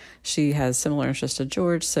music. She has similar interests to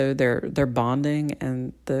George. So they're bonding,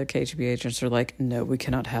 and the KGB agents are like, no, we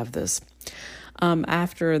cannot have this.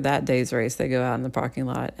 After that day's race, they go out in the parking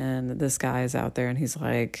lot and this guy is out there and he's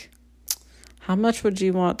like, how much would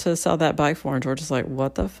you want to sell that bike for? And George is like,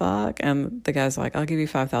 what the fuck? And the guy's like, I'll give you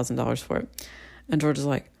 $5,000 for it. And George is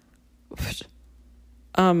like,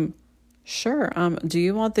 sure. Do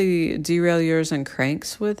you want the derailleurs and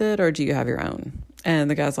cranks with it, or do you have your own? And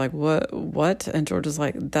the guy's like, what? And George is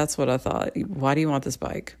like, that's what I thought. Why do you want this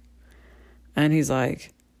bike? And he's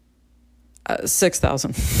like,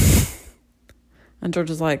 6,000. And George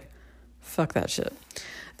is like, fuck that shit.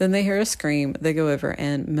 Then they hear a scream. They go over,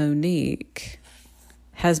 and Monique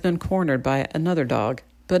has been cornered by another dog.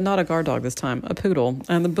 But not a guard dog this time, a poodle.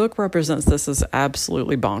 And the book represents this as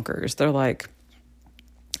absolutely bonkers. They're like,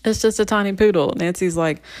 it's just a tiny poodle. Nancy's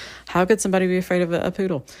like, how could somebody be afraid of a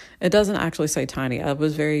poodle? It doesn't actually say tiny. I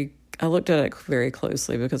looked at it very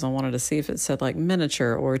closely because I wanted to see if it said like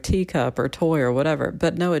miniature or teacup or toy or whatever.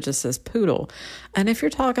 But no, it just says poodle. And if you're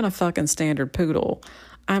talking a fucking standard poodle,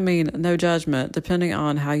 I mean, no judgment, depending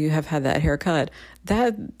on how you have had that haircut,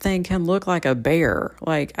 that thing can look like a bear.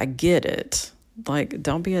 Like, I get it. Like,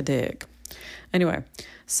 don't be a dick. Anyway,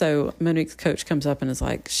 so Monique's coach comes up and is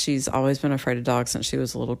like, she's always been afraid of dogs since she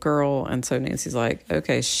was a little girl. And so Nancy's like,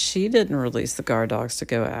 okay, she didn't release the guard dogs to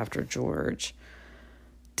go after George.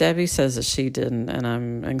 Debbie says that she didn't, and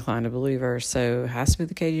I'm inclined to believe her. So it has to be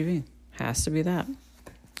the KGB. Has to be that.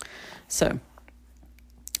 So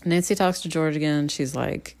Nancy talks to George again. She's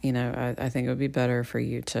like, I think it would be better for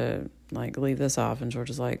you to like leave this off. And George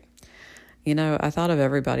is like, I thought of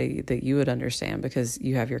everybody that you would understand because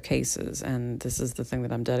you have your cases, and this is the thing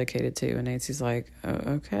that I'm dedicated to. And Nancy's like, oh,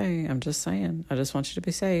 okay, I'm just saying. I just want you to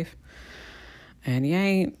be safe. And you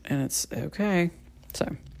ain't, and it's okay.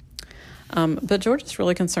 So, but George is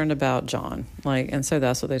really concerned about John. And so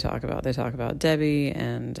that's what they talk about. They talk about Debbie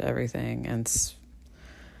and everything. And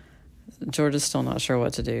George is still not sure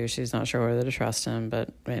what to do. She's not sure whether to trust him. But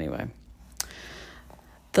anyway.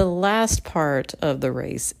 The last part of the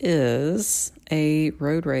race is a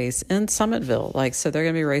road race in Summitville. So they're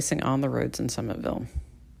going to be racing on the roads in Summitville.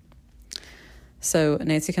 So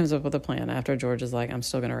Nancy comes up with a plan after George is like, I'm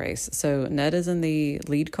still going to race. So Ned is in the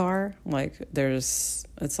lead car. It's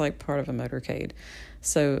like part of a motorcade.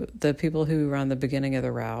 So the people who run the beginning of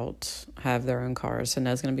the route have their own cars. So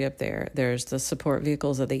Ned's going to be up there. There's the support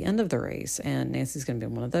vehicles at the end of the race, and Nancy's going to be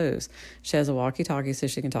in one of those. She has a walkie-talkie so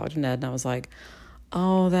she can talk to Ned. And I was like,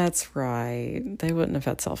 oh, that's right. They wouldn't have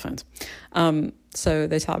had cell phones. So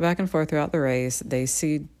they talk back and forth throughout the race. They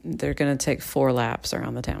see they're going to take 4 laps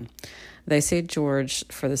around the town. They see George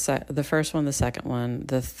for the first one, the second one,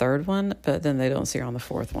 the third one, but then they don't see her on the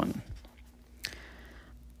fourth one.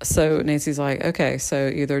 So Nancy's like, okay, so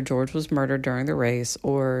either George was murdered during the race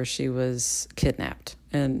or she was kidnapped.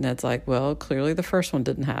 And Ned's like, well, clearly the first one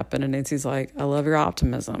didn't happen. And Nancy's like, I love your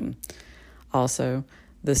optimism. Also,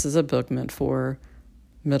 this is a book meant for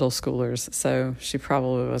middle schoolers, so she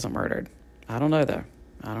probably wasn't murdered. I don't know, though.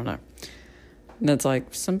 I don't know. And it's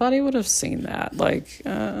like, somebody would have seen that.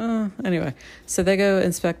 Anyway. So they go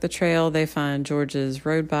inspect the trail. They find George's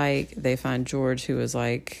road bike. They find George, who was,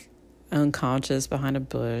 unconscious behind a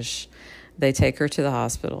bush. They take her to the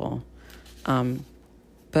hospital.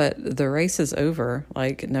 But the race is over.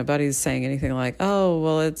 Nobody's saying anything like, oh,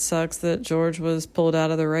 well, it sucks that George was pulled out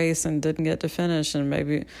of the race and didn't get to finish. And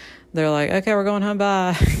maybe they're like, okay, we're going home,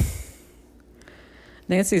 bye.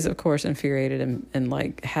 Nancy's, of course, infuriated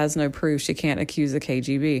and has no proof. She can't accuse the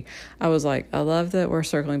KGB. I was like, I love that we're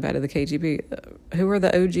circling back to the KGB. Who are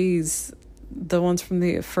the OGs? The ones from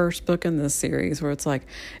the first book in this series where it's like,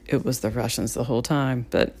 it was the Russians the whole time.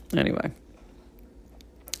 But anyway.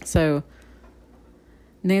 So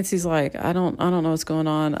Nancy's like, I don't know what's going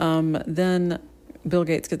on. Then Bill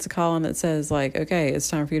Gates gets a call and it says okay, it's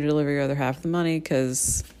time for you to deliver your other half of the money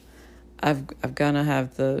because I've gonna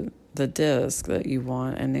have the disc that you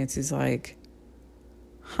want. And Nancy's like,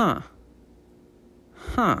 huh.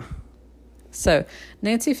 So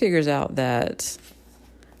Nancy figures out that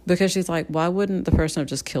because she's like, why wouldn't the person have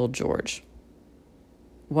just killed George?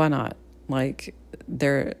 Why not?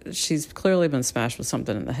 She's clearly been smashed with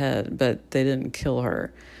something in the head, but they didn't kill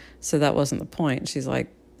her. So that wasn't the point. She's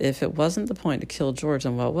like, if it wasn't the point to kill George,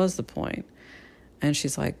 then what was the point? And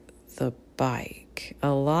she's like, the bike. bike. A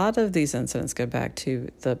lot of these incidents go back to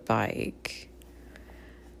the bike.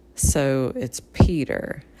 So it's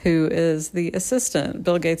Peter, who is the assistant,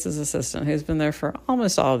 Bill Gates' assistant, who's been there for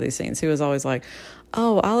almost all of these scenes. He was always like,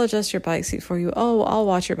 oh, I'll adjust your bike seat for you. Oh, I'll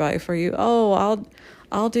watch your bike for you. Oh,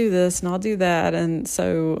 I'll do this and I'll do that. And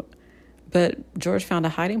so, but George found a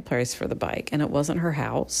hiding place for the bike, and it wasn't her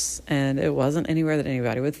house, and it wasn't anywhere that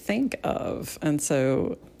anybody would think of. And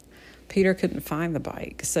so Peter couldn't find the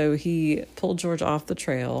bike. So he pulled George off the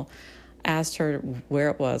trail, asked her where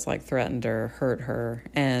it was, like threatened her, hurt her,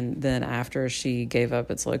 and then after she gave up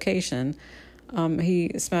its location,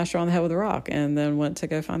 he smashed her on the head with a rock and then went to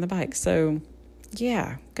go find the bike. So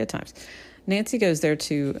yeah, good times. Nancy goes there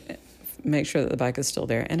to make sure that the bike is still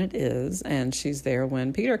there, and it is, and she's there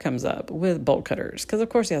when Peter comes up with bolt cutters, because of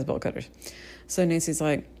course he has bolt cutters. So Nancy's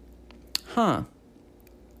like,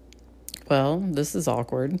 well, this is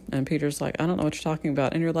awkward. And Peter's like, I don't know what you're talking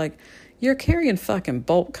about. And you're like, you're carrying fucking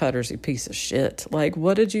bolt cutters, you piece of shit. Like,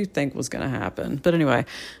 what did you think was going to happen? But anyway,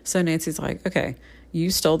 so Nancy's like, okay,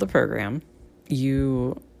 you stole the program.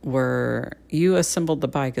 You assembled the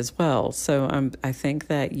bike as well. So I think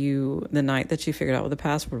that the night that you figured out what the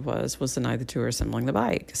password was the night that you were assembling the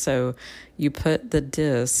bike. So you put the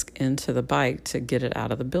disc into the bike to get it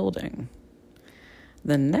out of the building.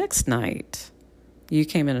 The next night, you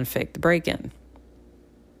came in and faked the break-in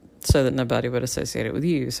so that nobody would associate it with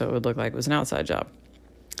you, so it would look like it was an outside job.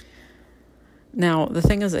 Now, the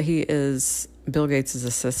thing is that he is Bill Gates'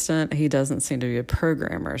 assistant. He doesn't seem to be a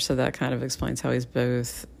programmer, so that kind of explains how he's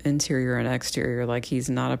both interior and exterior. Like, he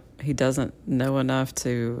doesn't know enough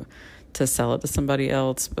to sell it to somebody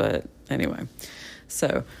else. But anyway,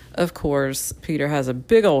 so of course Peter has a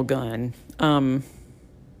big old gun.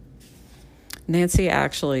 Nancy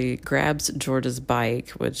actually grabs George's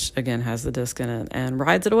bike, which again has the disc in it, and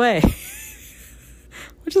rides it away,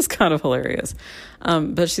 which is kind of hilarious.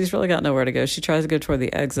 But she's really got nowhere to go. She tries to go toward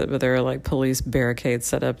the exit, but there are like police barricades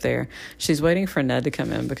set up there. She's waiting for Ned to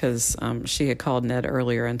come in because she had called Ned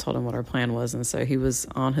earlier and told him what her plan was, and so he was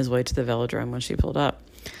on his way to the velodrome when she pulled up.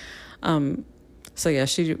 So yeah,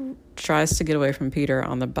 she tries to get away from Peter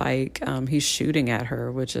on the bike. He's shooting at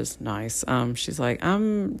her, which is nice. She's like,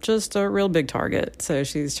 I'm just a real big target. So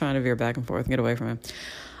she's trying to veer back and forth and get away from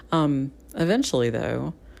him. Eventually,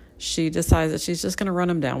 though, she decides that she's just going to run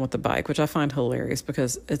him down with the bike, which I find hilarious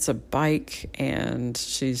because it's a bike, and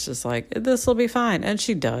she's just like, this will be fine. And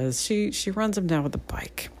she does. She runs him down with the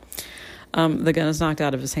bike. The gun is knocked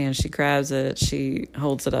out of his hand. She grabs it. She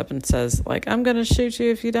holds it up and says, like, I'm going to shoot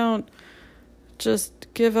you if you don't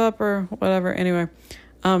just give up or whatever. Anyway,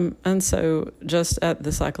 and so just at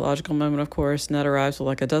the psychological moment, of course, Ned arrives with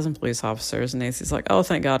like a dozen police officers, and Nancy's like, oh,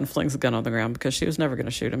 thank God, and flings the gun on the ground because she was never going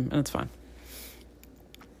to shoot him, and it's fine.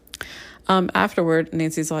 Afterward,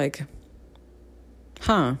 Nancy's like,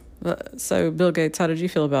 so Bill Gates, how did you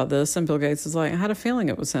feel about this? And Bill Gates is like, I had a feeling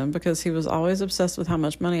it was him because he was always obsessed with how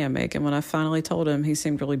much money I make, and when I finally told him, he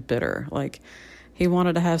seemed really bitter. Like, he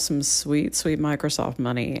wanted to have some sweet, sweet Microsoft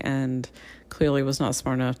money, and clearly was not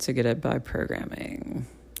smart enough to get it by programming.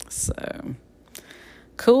 So,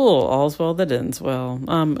 cool. All's well that ends well.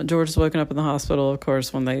 George is woken up in the hospital, of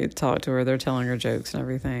course. When they talk to her, they're telling her jokes and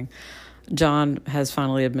everything. John has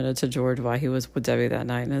finally admitted to George why he was with Debbie that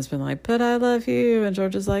night and has been like, but I love you. And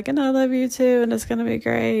George is like, and I love you too, and it's going to be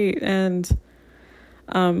great. And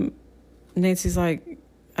Nancy's like,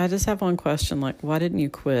 I just have one question. Like, why didn't you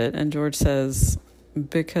quit? And George says,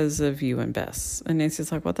 because of you and Bess. And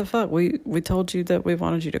Nancy's like, what the fuck? We told you that we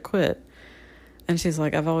wanted you to quit. And she's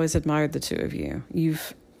like, I've always admired the two of you.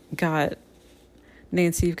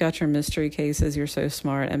 Nancy, you've got your mystery cases. You're so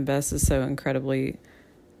smart. And Bess is so incredibly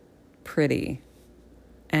pretty.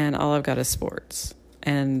 And all I've got is sports.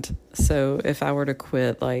 And so if I were to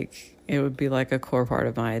quit, like, it would be like a core part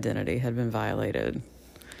of my identity had been violated.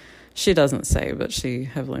 She doesn't say, but she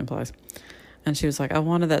heavily implies. And she was like, I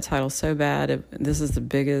wanted that title so bad. This is the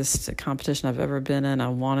biggest competition I've ever been in. I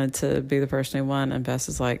wanted to be the person who won. And Bess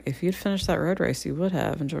is like, if you'd finished that road race, you would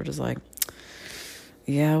have. And George is like,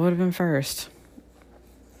 yeah, I would have been first.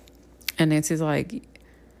 And Nancy's like,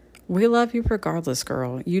 we love you regardless,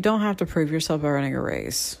 girl. You don't have to prove yourself by running a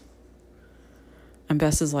race. And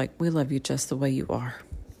Bess is like, we love you just the way you are.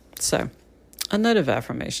 So, a note of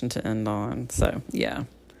affirmation to end on. So, yeah.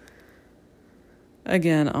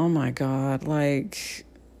 Again, oh my God,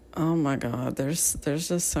 there's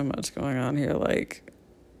just so much going on here. Like,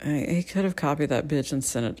 he could have copied that bitch and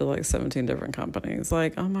sent it to like 17 different companies.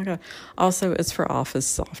 Like, oh my God. Also, it's for office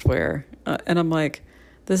software. And I'm like,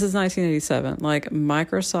 this is 1987. Like,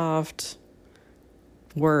 Microsoft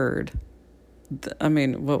Word,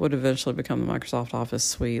 what would eventually become the Microsoft Office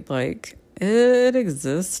suite, like, It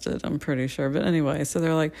existed, I'm pretty sure. But anyway, so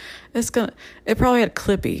they're like, it probably had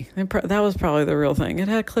Clippy. That was probably the real thing. It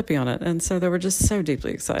had Clippy on it. And so they were just so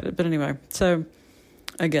deeply excited. But anyway, so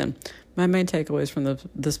again, my main takeaways from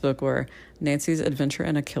this book were Nancy's adventure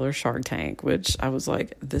in a killer shark tank, which I was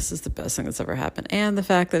like, this is the best thing that's ever happened. And the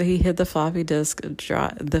fact that he hid the floppy disk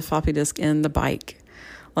in the bike.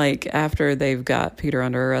 Like, after they've got Peter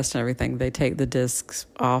under arrest and everything, they take the discs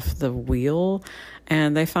off the wheel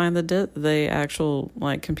and they find the actual,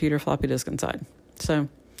 like, computer floppy disk inside. So,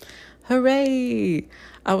 hooray!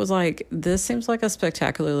 I was like, this seems like a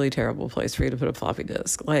spectacularly terrible place for you to put a floppy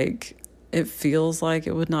disk. Like, it feels like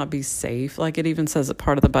it would not be safe. Like, it even says that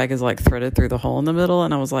part of the bike is, like, threaded through the hole in the middle.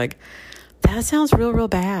 And I was like, that sounds real, real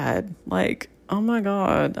bad. Like, oh my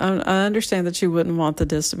God. I understand that you wouldn't want the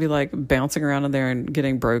disc to be, like, bouncing around in there and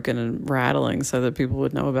getting broken and rattling so that people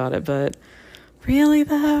would know about it. But really,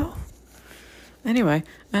 though? Anyway,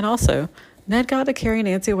 and also, Ned got to carry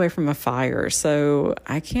Nancy away from a fire. So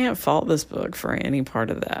I can't fault this book for any part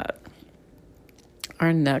of that.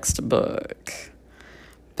 Our next book.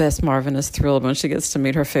 Bess Marvin is thrilled when she gets to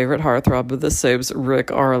meet her favorite heartthrob of the soaps, Rick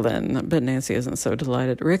Arlen. But Nancy isn't so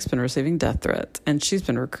delighted. Rick's been receiving death threats, and she's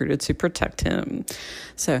been recruited to protect him.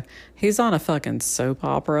 So he's on a fucking soap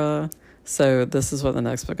opera. So this is what the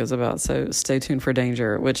next book is about. So stay tuned for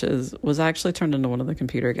Danger, which was actually turned into one of the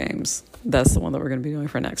computer games. That's the one that we're going to be doing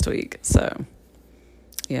for next week. So,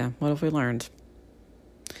 yeah, what have we learned?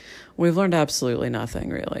 We've learned absolutely nothing,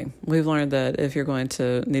 really. We've learned that if you're going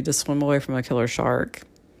to need to swim away from a killer shark,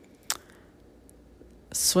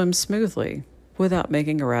 swim smoothly without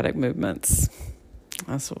making erratic movements.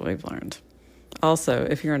 That's what we've learned. Also,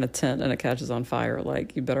 if you're in a tent and it catches on fire,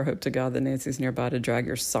 like, you better hope to God that Nancy's nearby to drag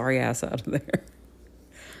your sorry ass out of there.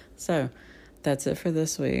 So, that's it for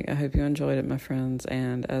this week. I hope you enjoyed it, my friends.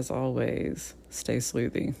 And as always, stay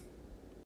sleuthy.